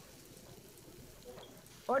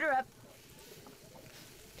 Order up.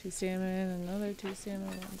 2 salmon, another 2 salmon,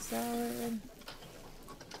 1 salad.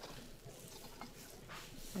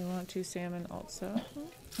 I want 2 salmon also.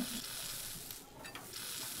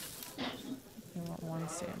 I want 1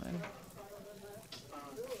 salmon.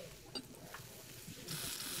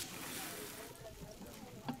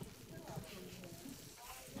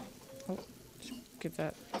 Oh, give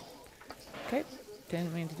that. Okay,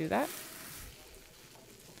 didn't mean to do that.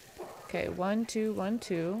 Okay, 1, 2, 1,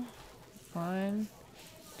 2. 1,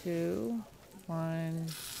 2, 1,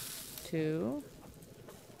 2.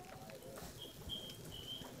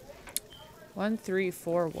 1, 3,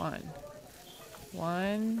 4, 1.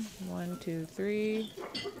 1, 1, 2, 3.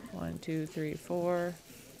 1, 2, 3, 4.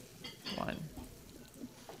 1.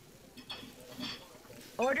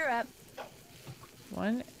 Order up.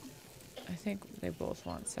 1. I think they both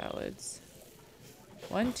want salads.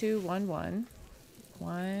 1, 2, 1, 1.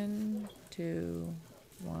 1, 2,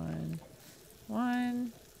 1,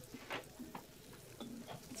 1.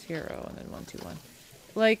 0, and then 1, 2, 1.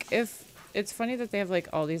 Like, if it's funny that they have like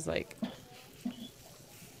all these like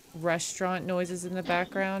restaurant noises in the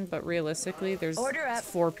background, but realistically there's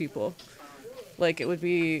 4 people. Like, it would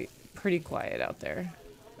be pretty quiet out there.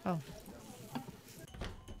 Oh.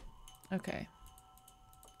 Okay.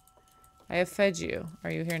 I have fed you.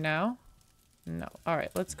 Are you here now? No.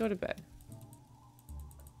 Alright, let's go to bed.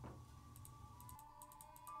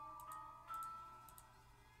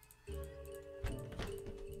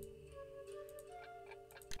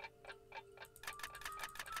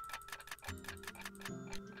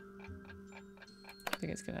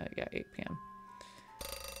 think it's gonna, yeah, 8 p.m.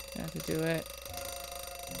 I have to do it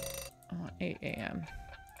on 8 a.m.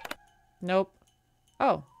 Nope.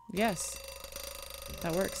 Oh, yes.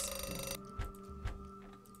 That works.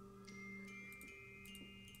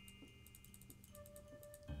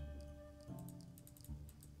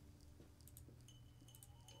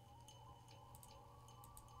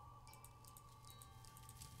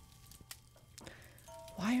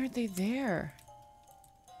 Why aren't they there?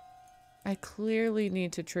 I clearly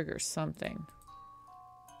need to trigger something.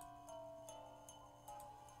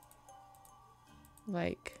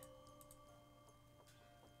 Like...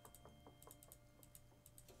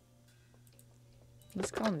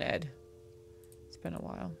 let's call Ned. It's been a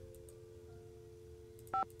while.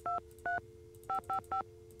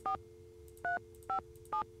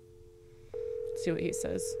 Let's see what he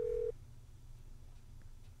says.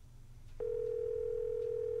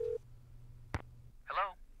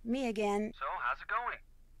 Hello? Me again. So, how's it going?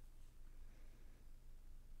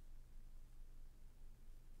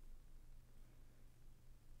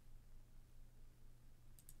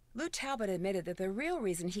 Lou Talbot admitted that the real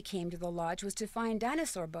reason he came to the lodge was to find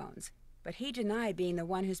dinosaur bones, but he denied being the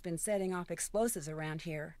one who's been setting off explosives around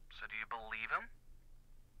here. So do you believe him?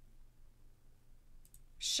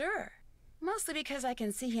 Sure. Mostly because I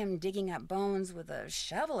can see him digging up bones with a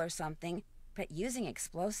shovel or something, but using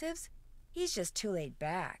explosives? He's just too laid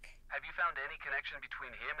back. Have you found any connection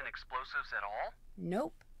between him and explosives at all?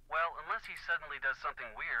 Nope. Well, unless he suddenly does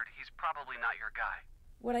something weird, he's probably not your guy.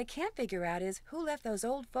 What I can't figure out is who left those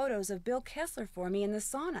old photos of Bill Kessler for me in the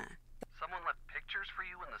sauna. Someone left pictures for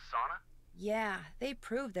you in the sauna? Yeah, they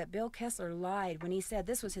proved that Bill Kessler lied when he said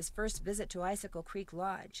this was his first visit to Icicle Creek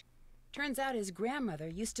Lodge. Turns out his grandmother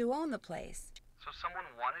used to own the place. So someone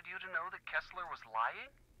wanted you to know that Kessler was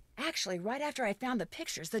lying? Actually, right after I found the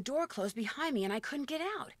pictures, the door closed behind me and I couldn't get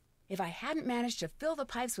out. If I hadn't managed to fill the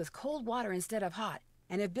pipes with cold water instead of hot,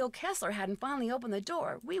 and if Bill Kessler hadn't finally opened the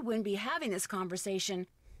door, we wouldn't be having this conversation.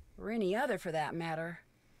 Or any other, for that matter.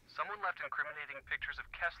 Someone left incriminating pictures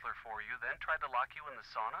of Kessler for you, then tried to lock you in the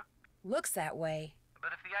sauna? Looks that way.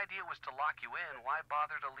 But if the idea was to lock you in, why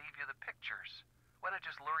bother to leave you the pictures? Why not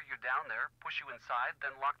just lure you down there, push you inside,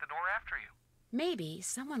 then lock the door after you? Maybe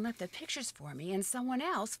someone left the pictures for me and someone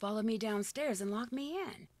else followed me downstairs and locked me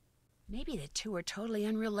in. Maybe the two are totally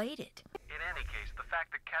unrelated. In any case, the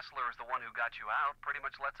fact that Kessler is the one who got you out pretty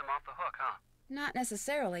much lets him off the hook, huh? Not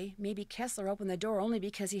necessarily. Maybe Kessler opened the door only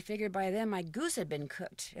because he figured by then my goose had been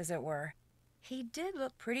cooked, as it were. He did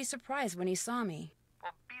look pretty surprised when he saw me.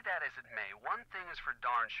 Well, be that as it may, one thing is for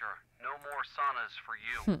darn sure. No more saunas for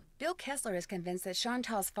you. Bill Kessler is convinced that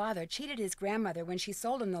Chantal's father cheated his grandmother when she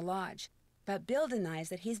sold him the lodge. But Bill denies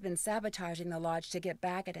that he's been sabotaging the lodge to get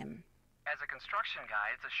back at him. As a construction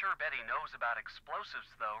guy, it's a sure bet he knows about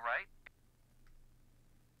explosives, though, right?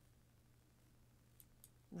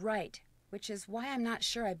 Right. Which is why I'm not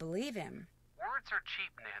sure I believe him. Words are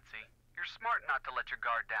cheap, Nancy. You're smart not to let your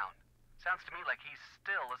guard down. Sounds to me like he's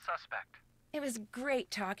still a suspect. It was great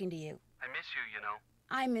talking to you. I miss you, you know.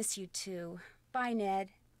 I miss you too. Bye, Ned.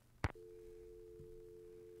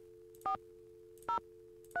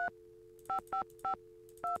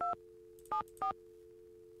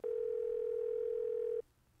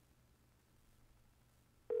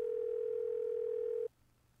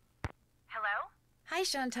 Hello? Hi,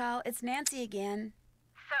 Chantal. It's Nancy again.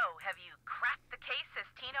 So, have you cracked the case, as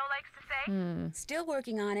Tino likes to say? Still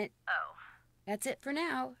working on it. Oh. That's it for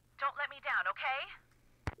now. Don't let me down, okay?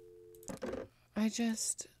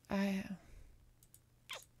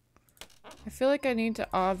 I feel like I need to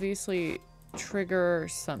obviously trigger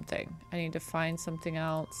something. I need to find something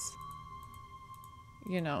else.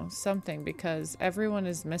 You know, something, because everyone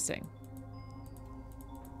is missing.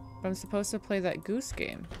 But I'm supposed to play that goose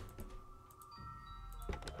game.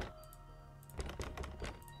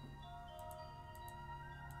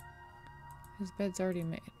 His bed's already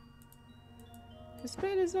made. His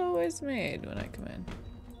bed is always made when I come in.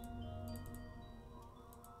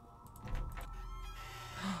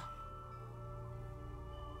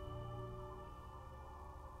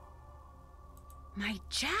 My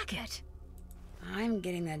jacket! I'm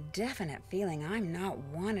getting the definite feeling I'm not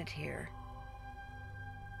wanted here.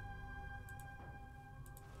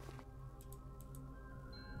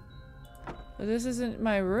 But this isn't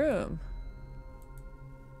my room.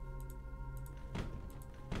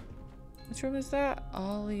 Which room is that?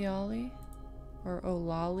 Ollie Ollie? Or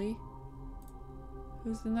Olali?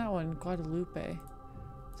 Who's in that one? Guadalupe.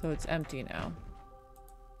 So it's empty now.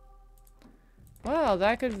 Well,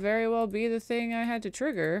 that could very well be the thing I had to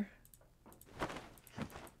trigger.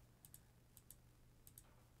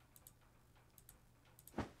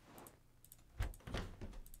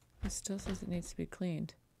 It still says it needs to be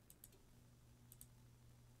cleaned.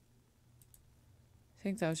 I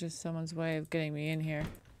think that was just someone's way of getting me in here.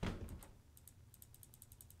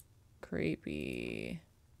 Creepy.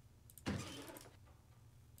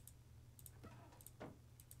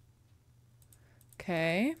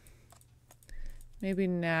 Okay. Maybe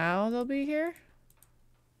now they'll be here?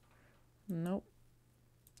 Nope.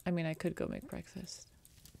 I mean, I could go make breakfast.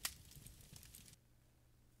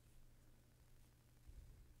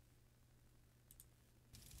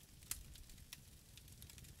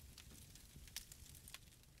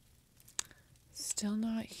 Still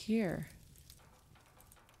not here.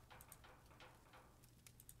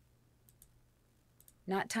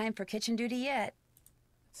 Not time for kitchen duty yet.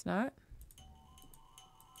 It's not?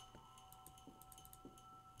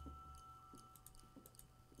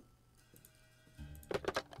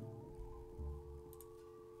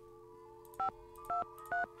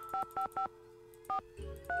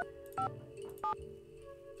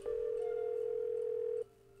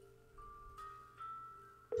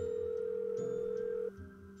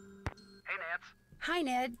 Hey, Nance. Hi,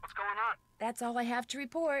 Ned. What's going on? That's all I have to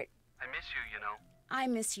report. I miss you, you know. I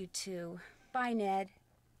miss you too. Bye, Ned.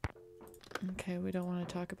 Okay, we don't want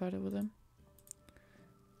to talk about it with him.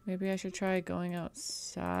 Maybe I should try going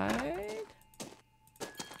outside?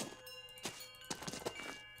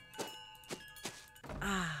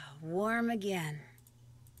 Ah, warm again.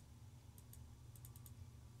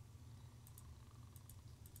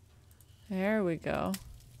 There we go.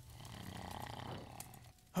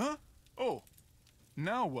 Huh? Oh,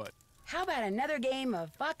 now what? How about another game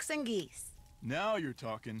of Fox and Geese? Now you're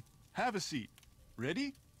talking. Have a seat.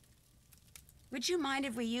 Ready? Would you mind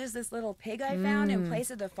if we use this little pig I found in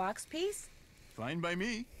place of the fox piece? Fine by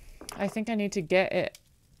me. I think I need to get it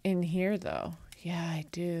in here, though. Yeah, I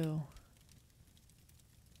do.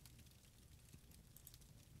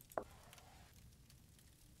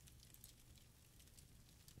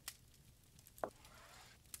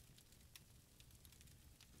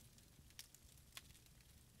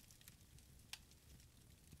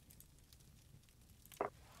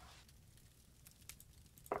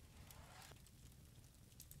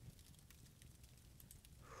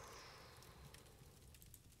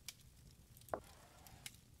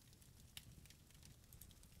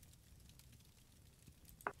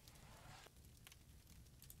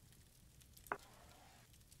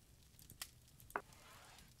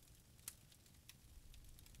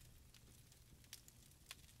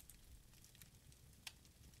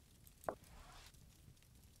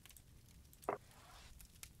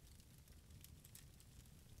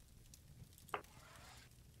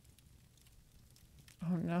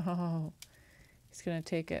 Oh no. He's gonna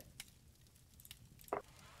take it.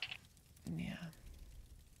 Yeah.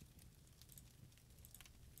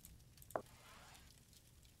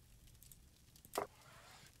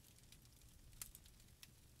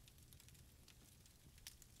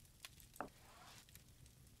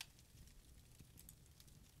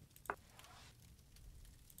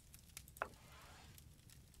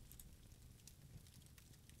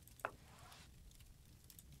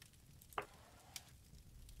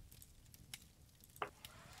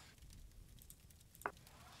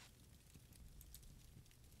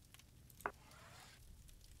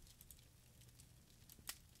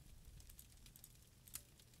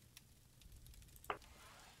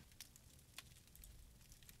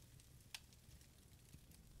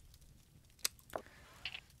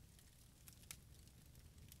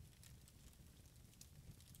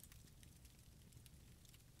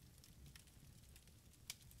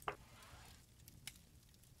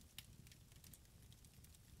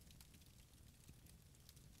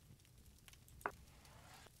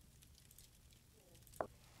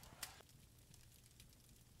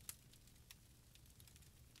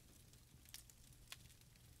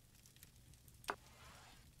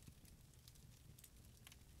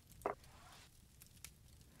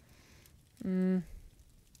 Mm.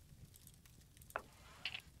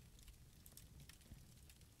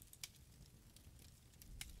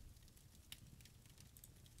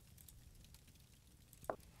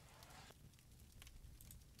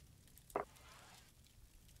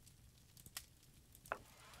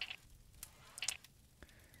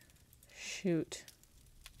 Shoot.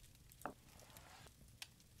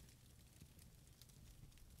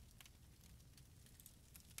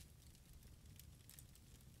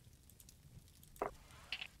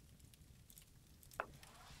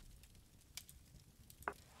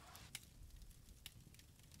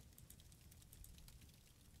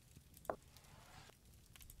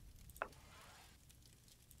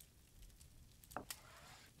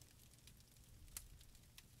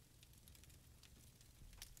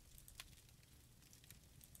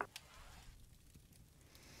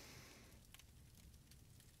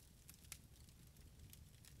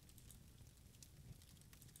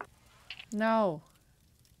 No.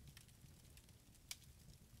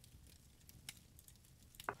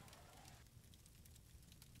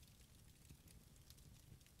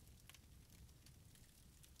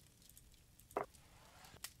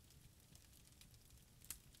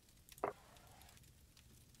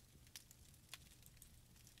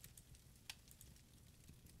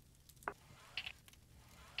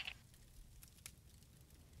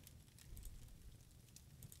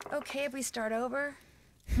 Okay if we start over?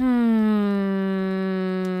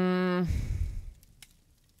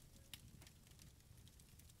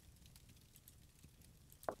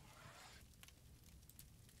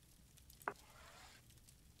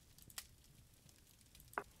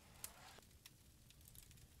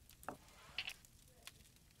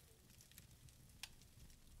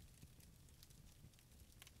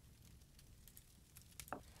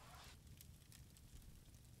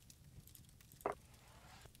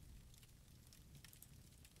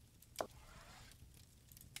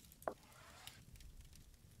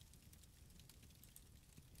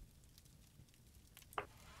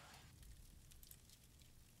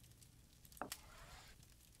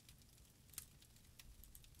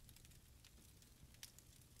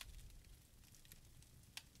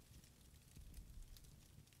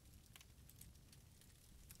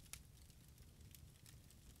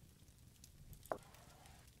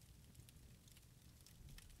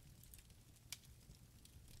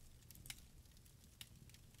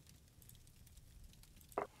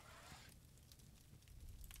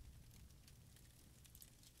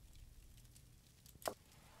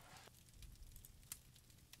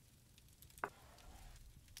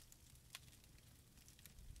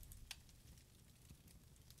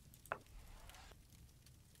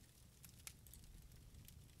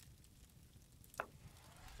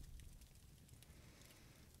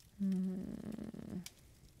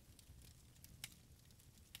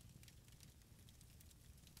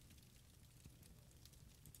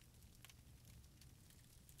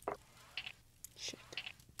 Shit.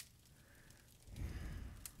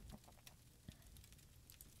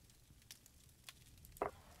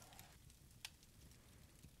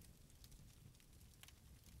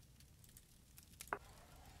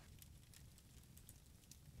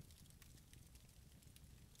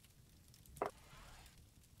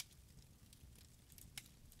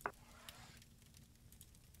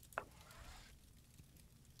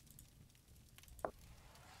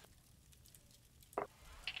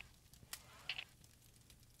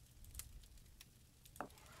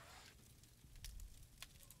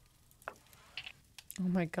 Oh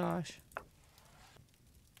my gosh.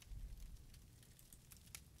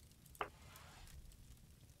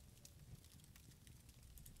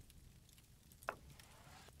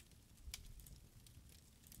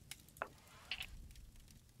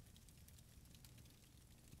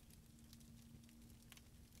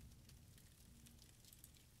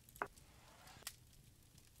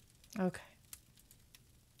 Okay.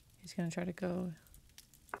 He's gonna try to go.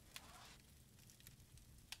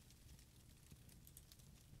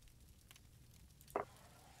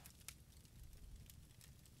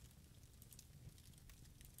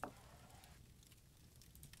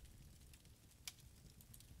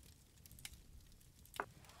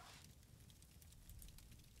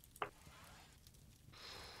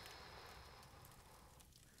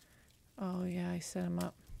 Oh yeah, I set him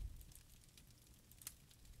up.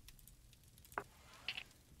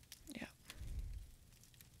 Yeah.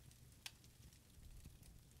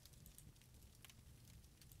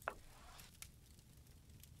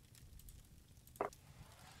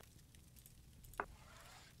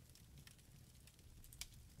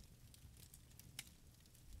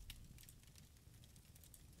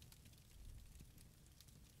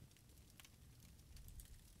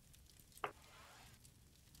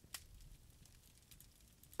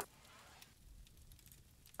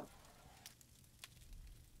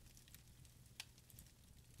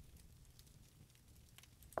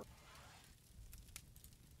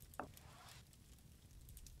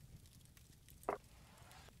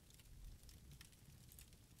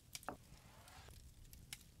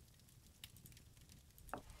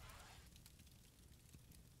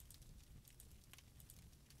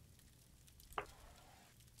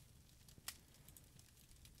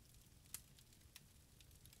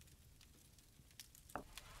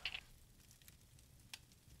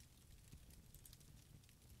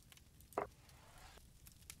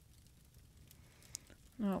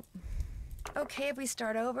 No. Okay if we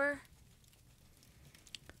start over?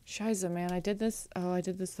 Shiza, man, I did this. Oh, I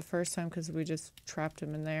did this the first time because we just trapped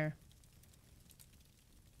him in there.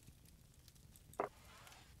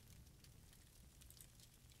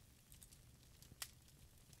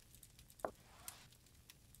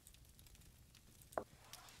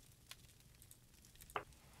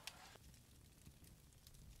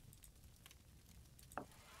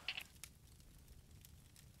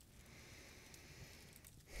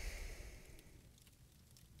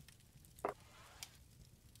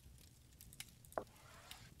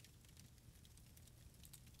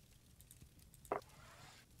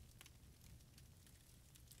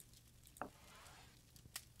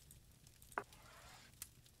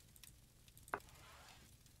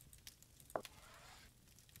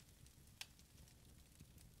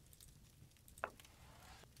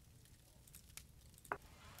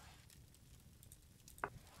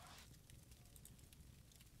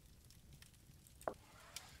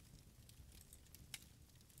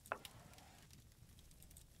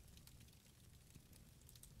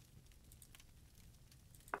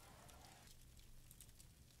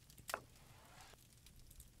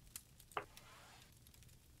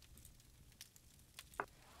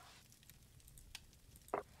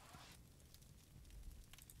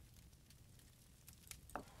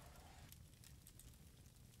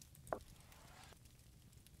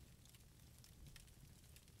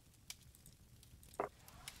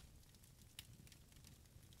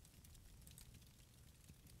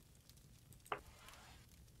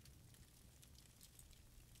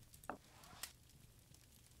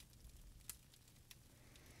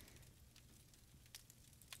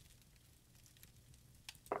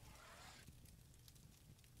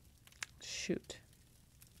 Shoot.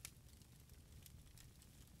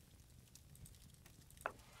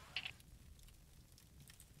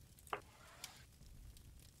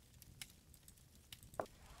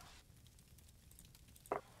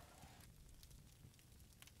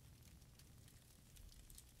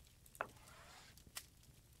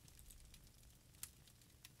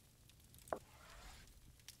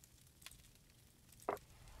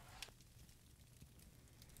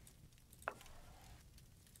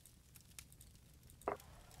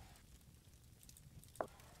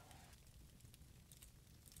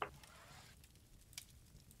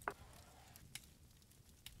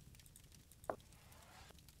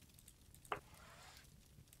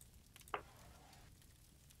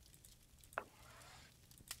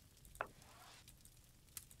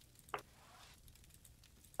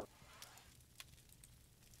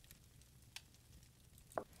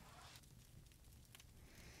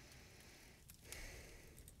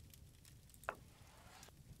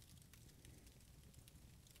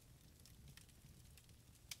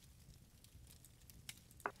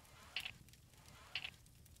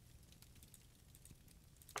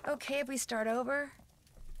 Okay if we start over?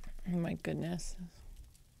 Oh my goodness.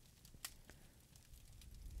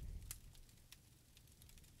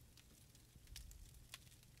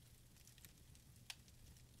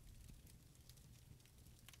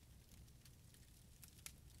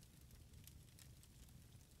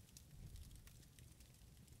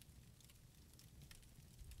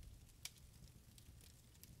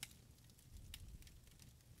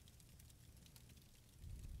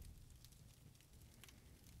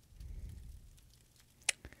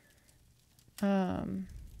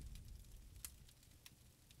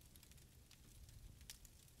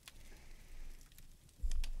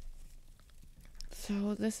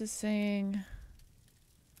 So this is saying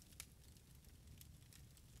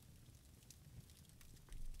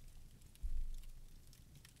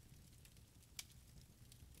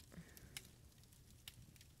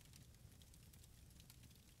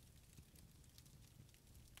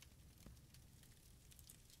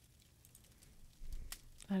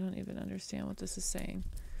I don't even understand what this is saying.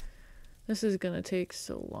 This is gonna take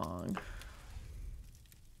so long.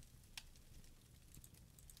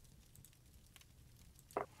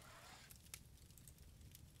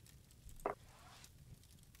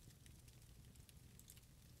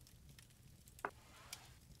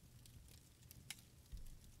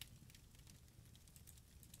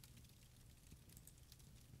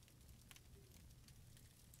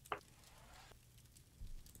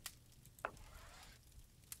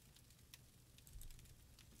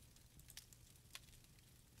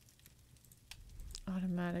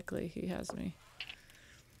 Automatically, he has me.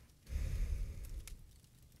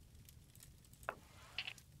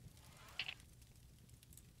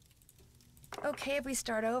 Okay if we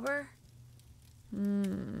start over?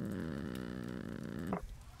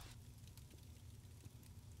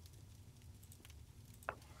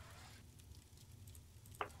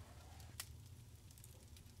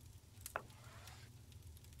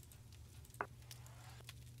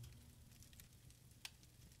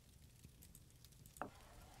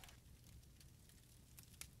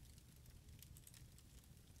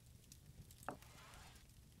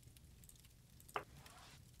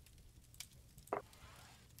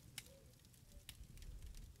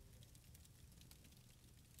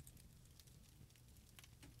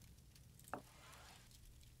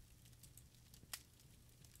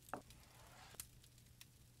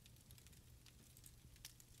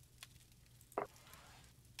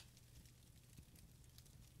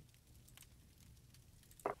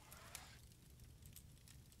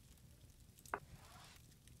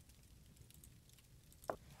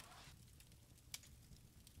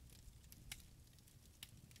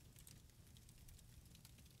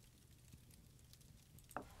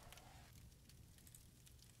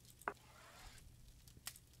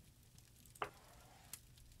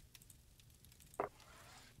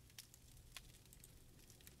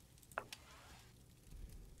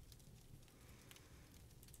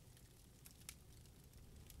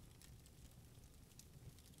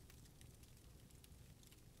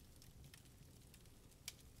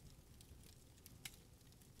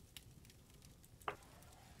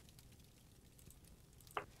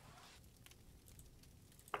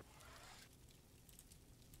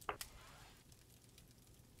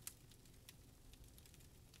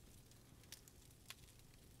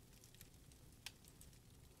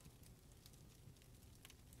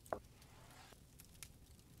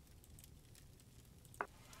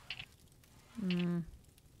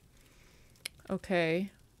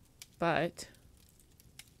 Okay, but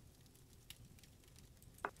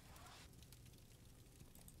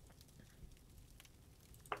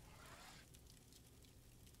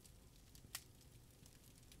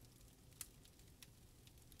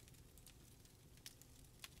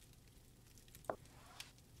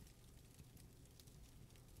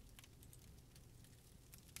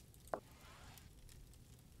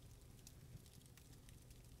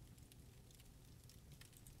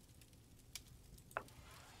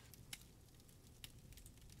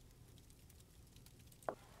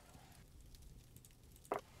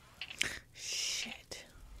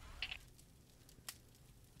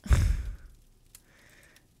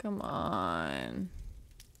Come on.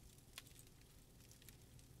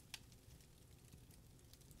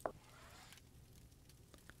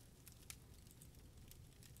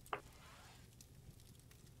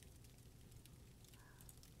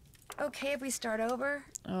 Okay if we start over?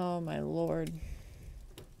 Oh my lord.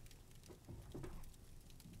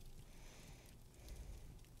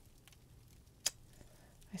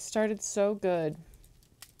 I started so good.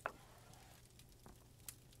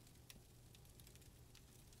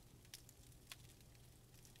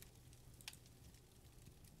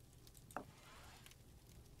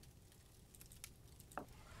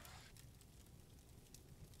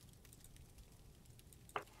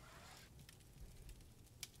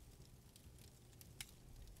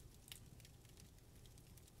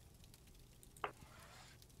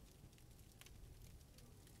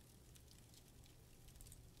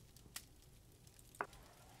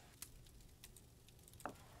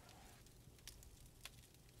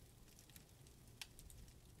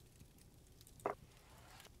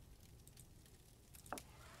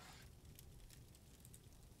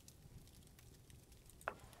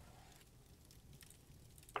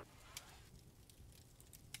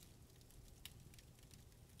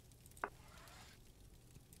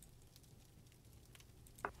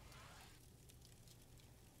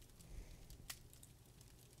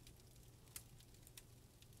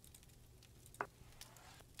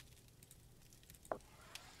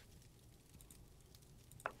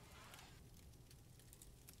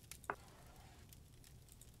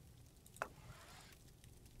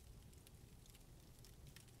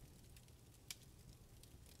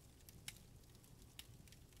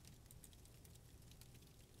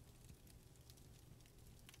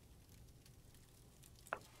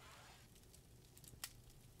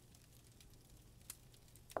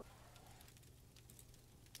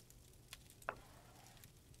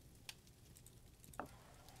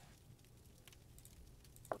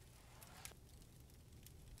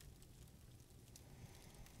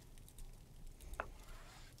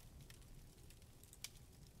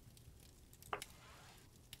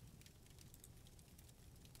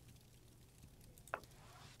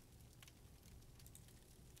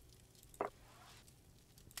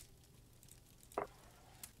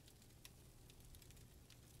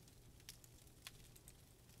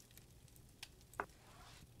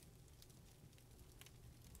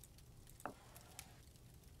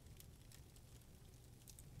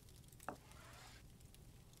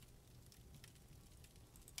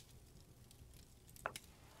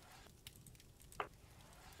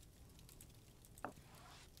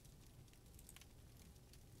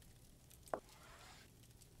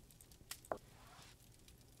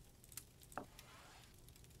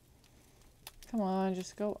 Come on,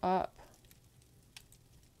 just go up.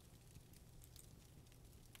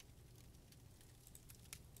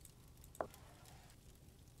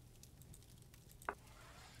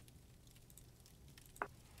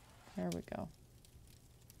 There we go.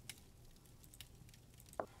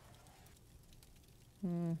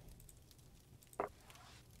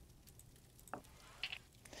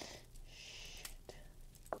 Shit.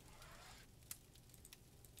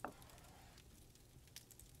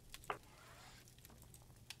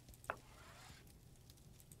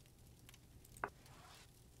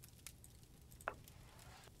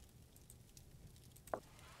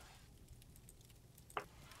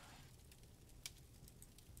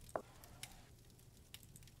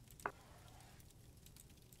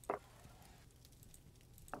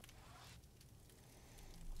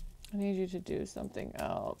 I need you to do something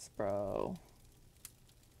else, bro.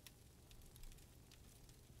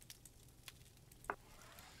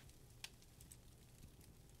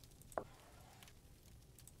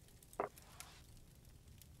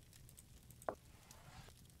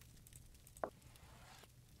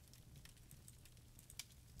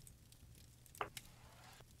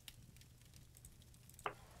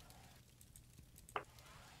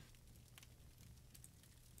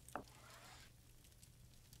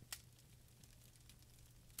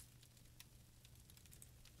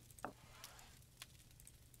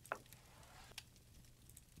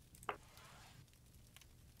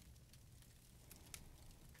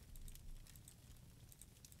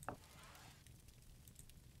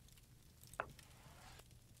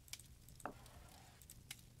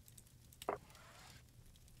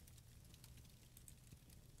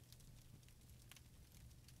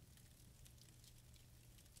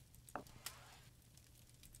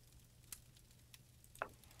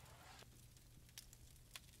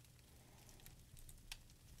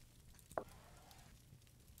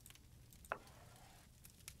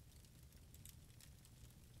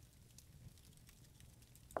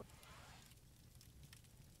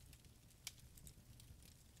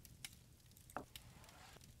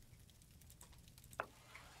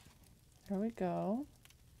 Here we go.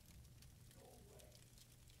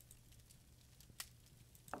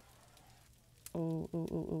 Oh, oh,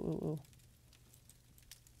 oh, oh, oh, oh.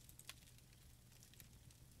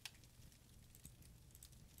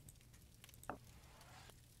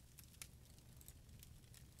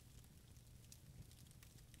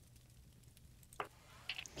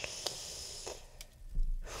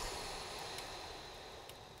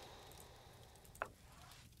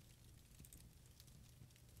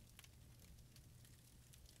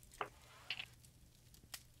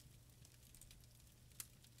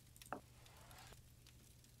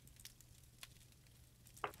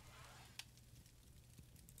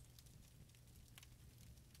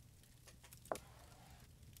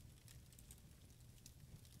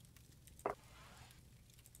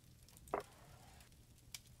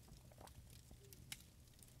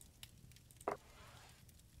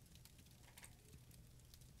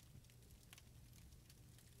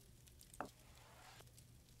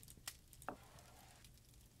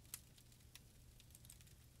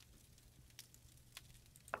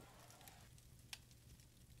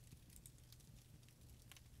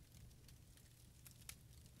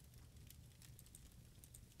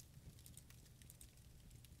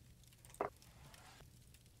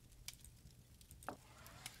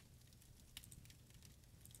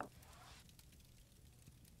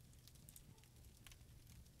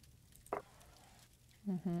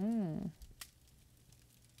 Mm-hmm.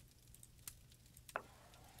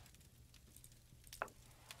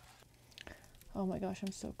 Oh my gosh,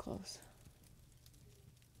 I'm so close.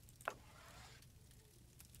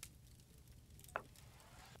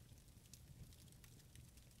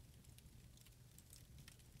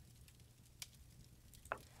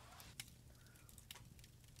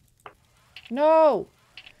 No!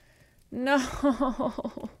 No!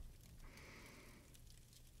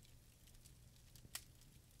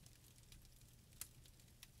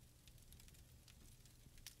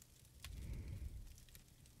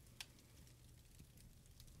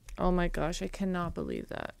 Oh my gosh, I cannot believe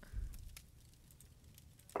that.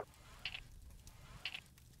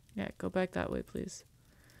 Yeah, go back that way, please.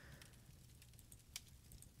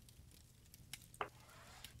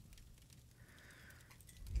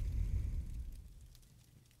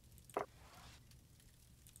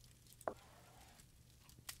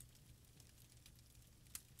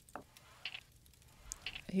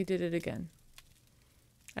 He did it again.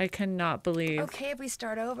 I cannot believe. Okay, if we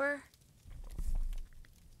start over?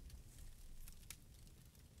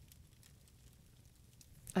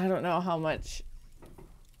 I don't know how much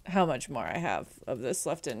more I have of this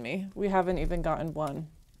left in me. We haven't even gotten one.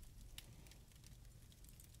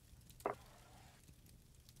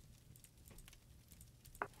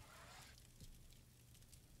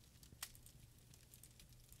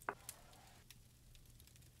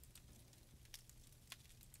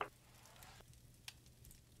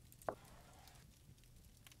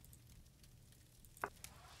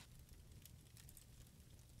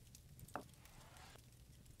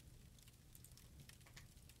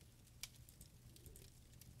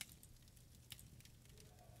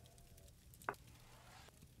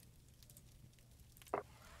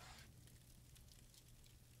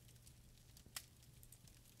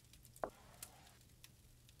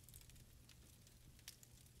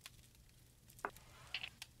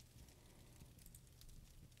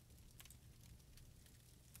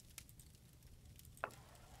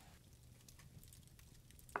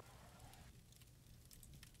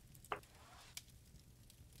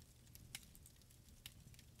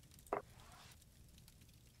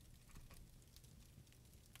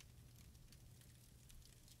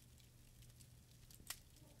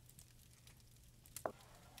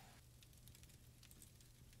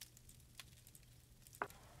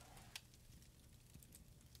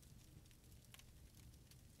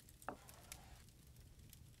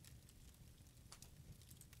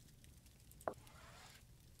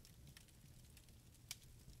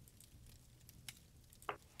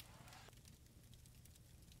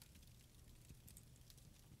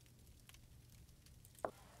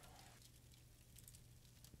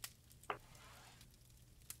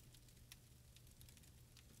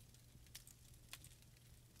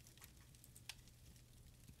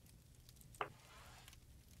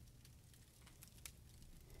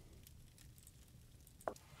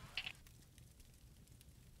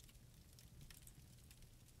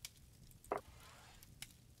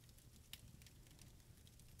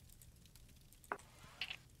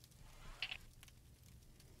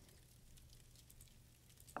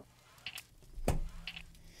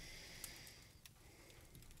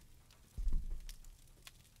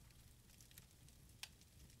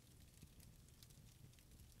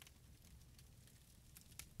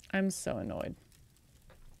 I'm so annoyed.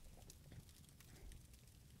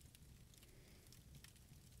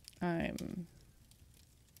 I'm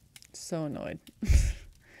so annoyed.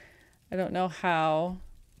 I don't know how.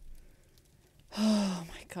 Oh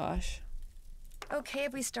my gosh. Okay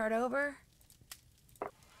if we start over?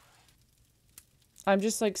 I'm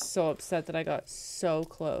just like so upset that I got so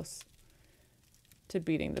close to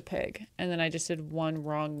beating the pig. And then I just did one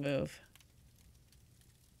wrong move.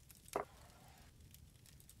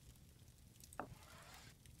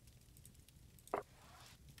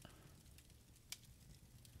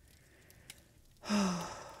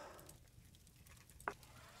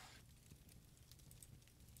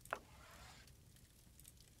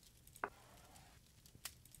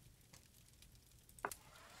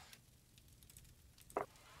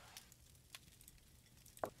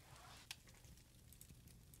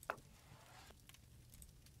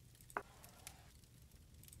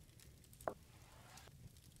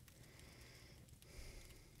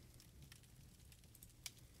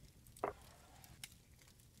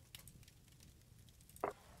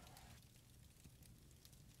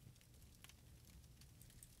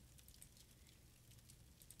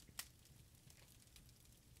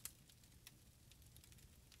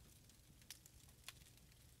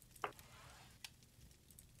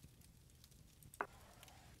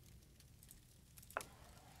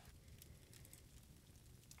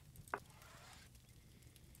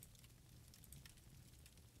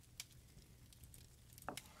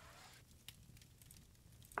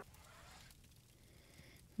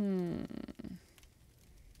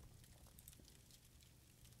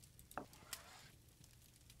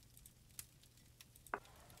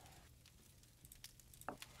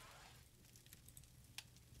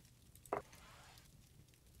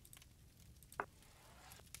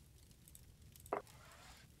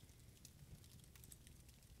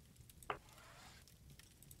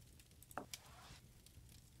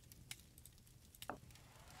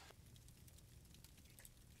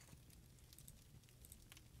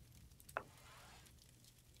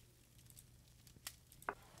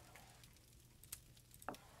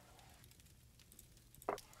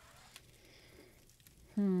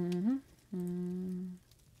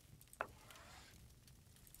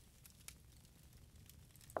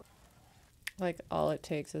 Like all it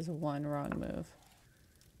takes is one wrong move.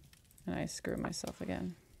 And I screw myself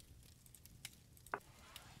again.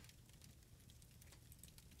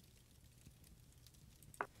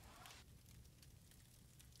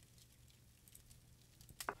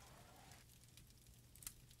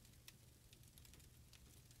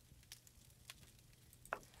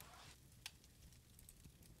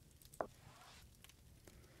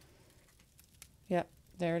 Yep,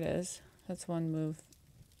 there it is. That's one move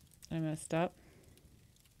I messed up.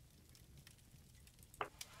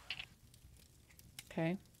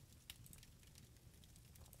 Okay.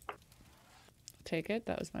 Take it.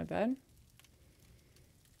 That was my bad.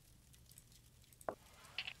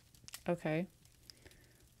 Okay.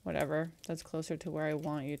 Whatever. That's closer to where I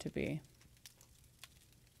want you to be.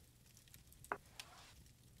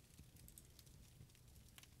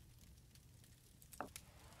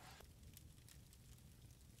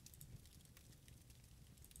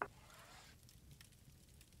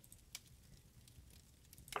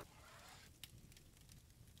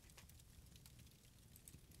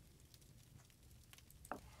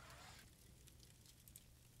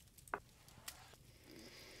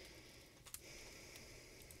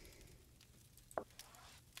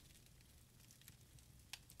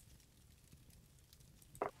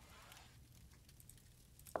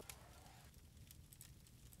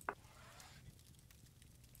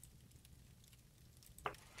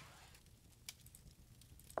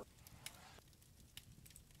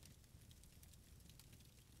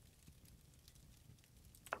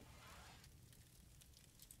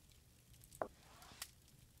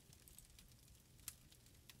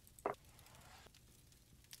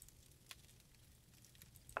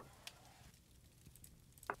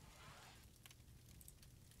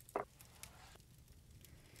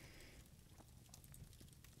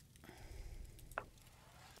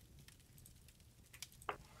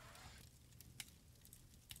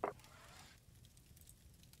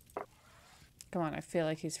 Come on, I feel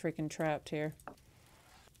like he's freaking trapped here.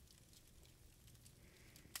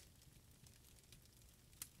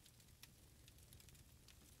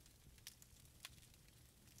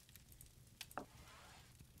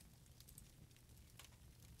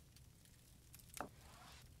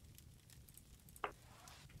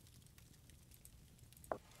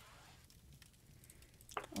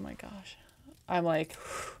 Oh my gosh. I'm like,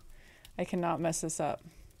 I cannot mess this up.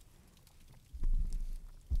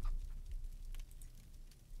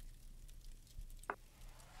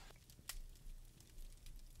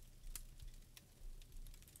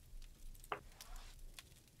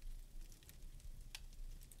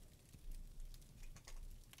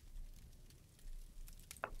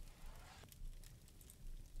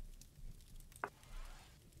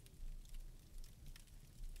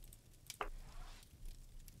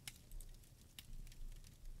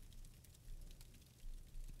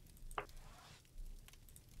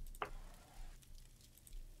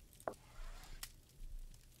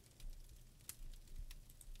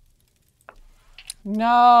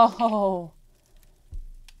 No.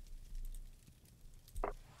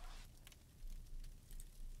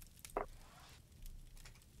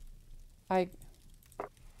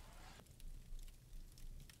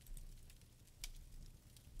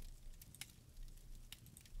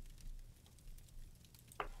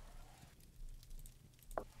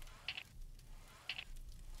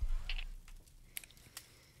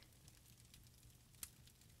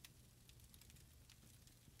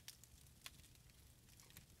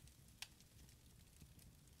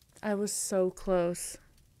 I was so close.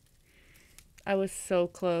 I was so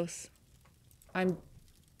close. I'm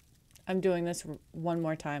doing this one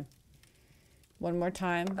more time. One more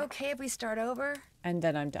time. Okay, if we start over? And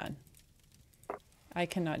then I'm done. I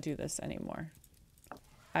cannot do this anymore.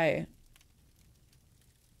 I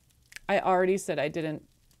already said I didn't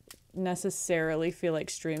necessarily feel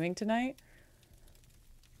like streaming tonight.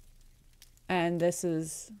 And this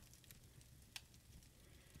is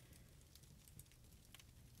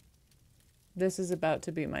about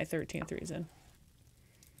to be my 13th reason.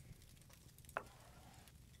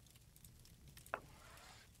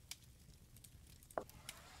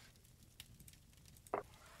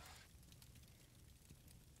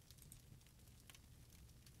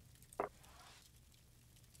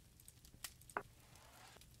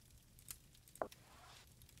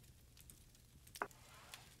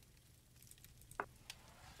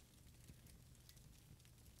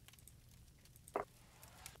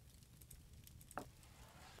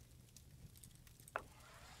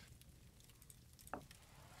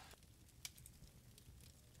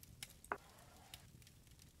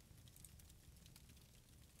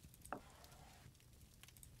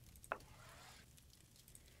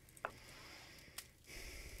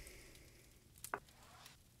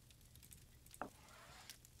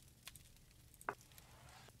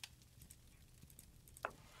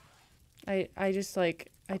 I just like,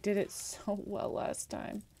 I did it so well last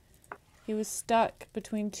time. He was stuck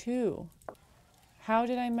between two. How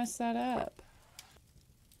did I mess that up?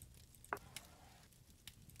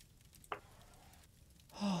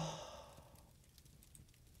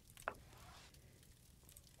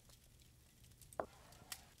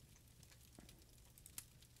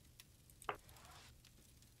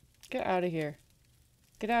 Get out of here.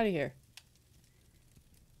 Get out of here.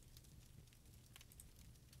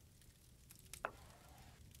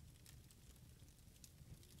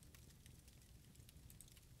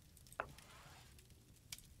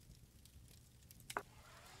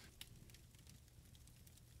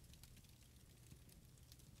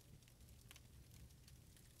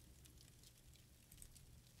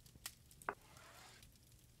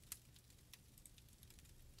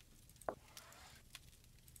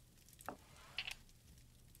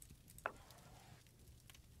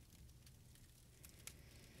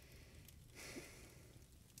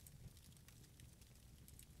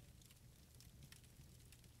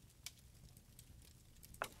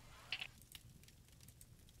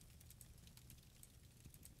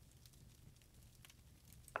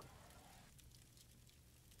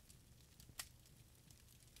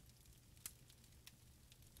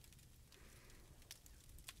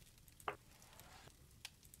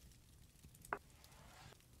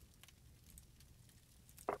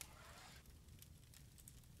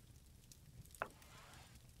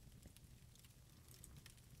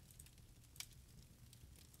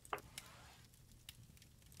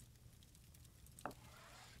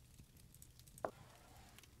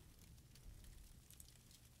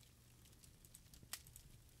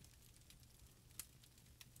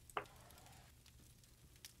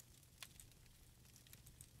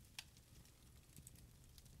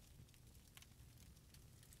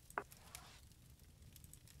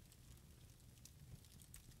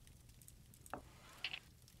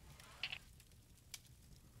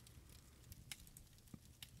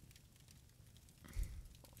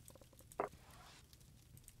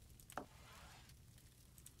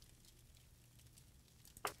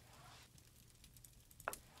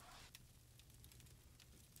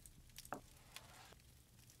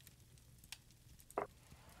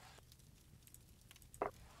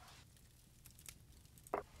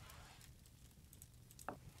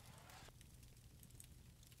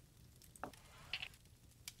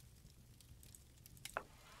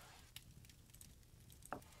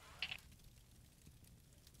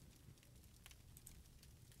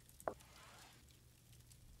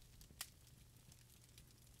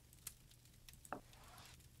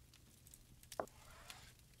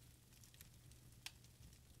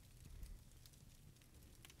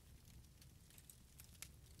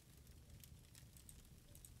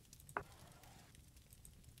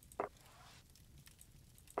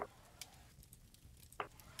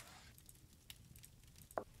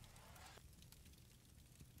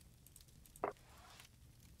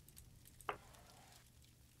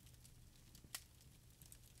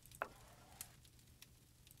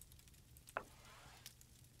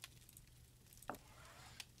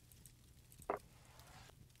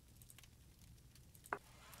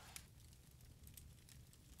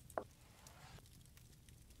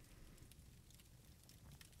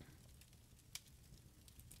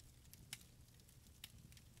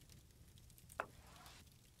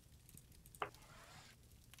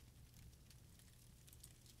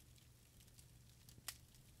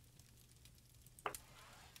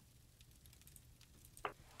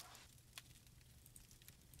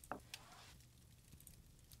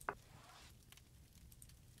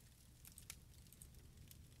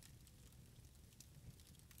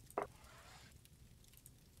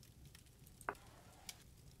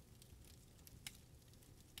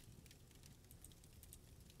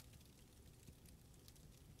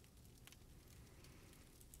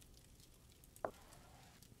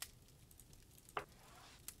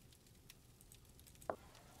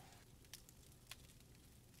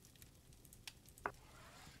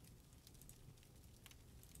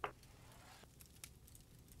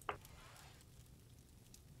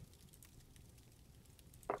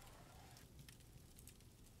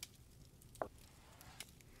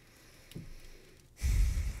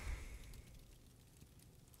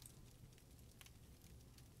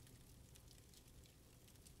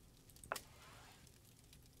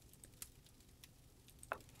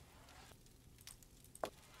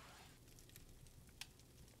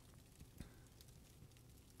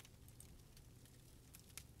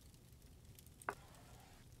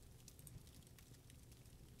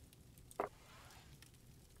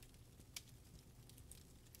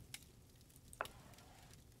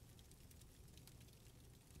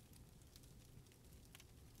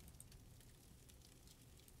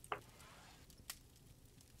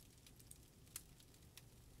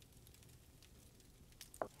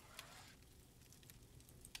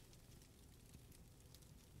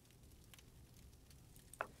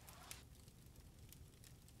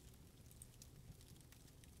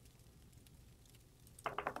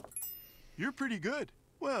 You're pretty good.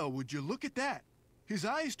 Well, would you look at that? His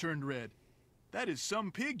eyes turned red. That is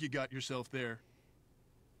some pig you got yourself there.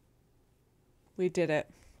 We did it.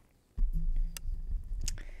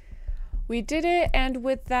 We did it, and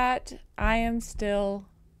with that, I am still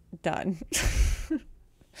done.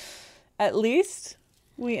 At least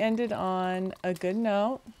we ended on a good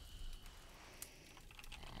note.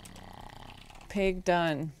 Pig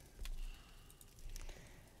done.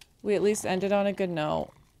 We at least ended on a good note,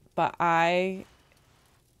 but I'm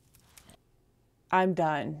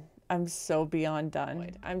done. I'm so beyond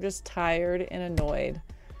done. I'm just tired and annoyed.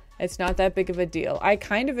 It's not that big of a deal. I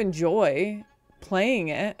kind of enjoy playing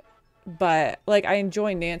it, but like I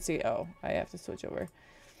enjoy Nancy. Oh, I have to switch over.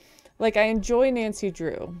 Like I enjoy Nancy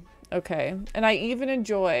Drew. Okay. And I even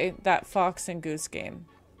enjoy that Fox and Goose game,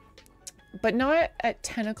 but not at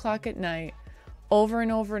 10 o'clock at night over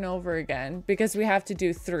and over and over again, because we have to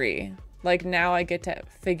do 3. Like now I get to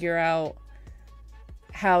figure out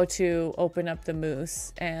how to open up the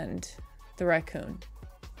moose and the raccoon.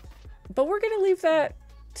 But we're going to leave that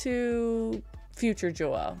to future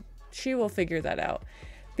Joelle. She will figure that out,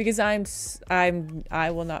 because I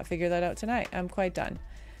will not figure that out tonight. I'm quite done.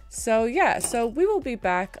 So yeah, so we will be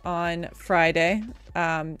back on Friday.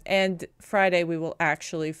 And Friday we will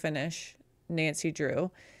actually finish Nancy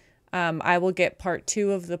Drew. I will get part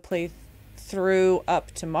 2 of the playthrough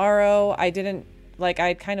up tomorrow. I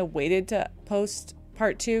kind of waited to post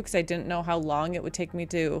part 2 because I didn't know how long it would take me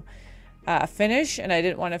to finish, and I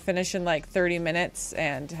didn't want to finish in like 30 minutes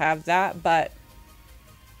and have that, but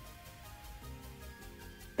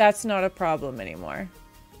that's not a problem anymore.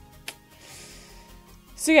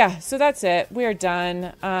 So yeah, so that's it. We are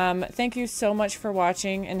done. Thank you so much for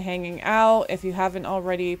watching and hanging out. If you haven't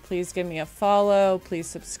already, please give me a follow. Please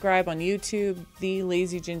subscribe on YouTube, The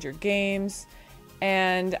Lazy Ginger Games.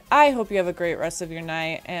 And I hope you have a great rest of your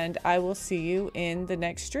night, and I will see you in the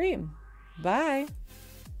next stream. Bye.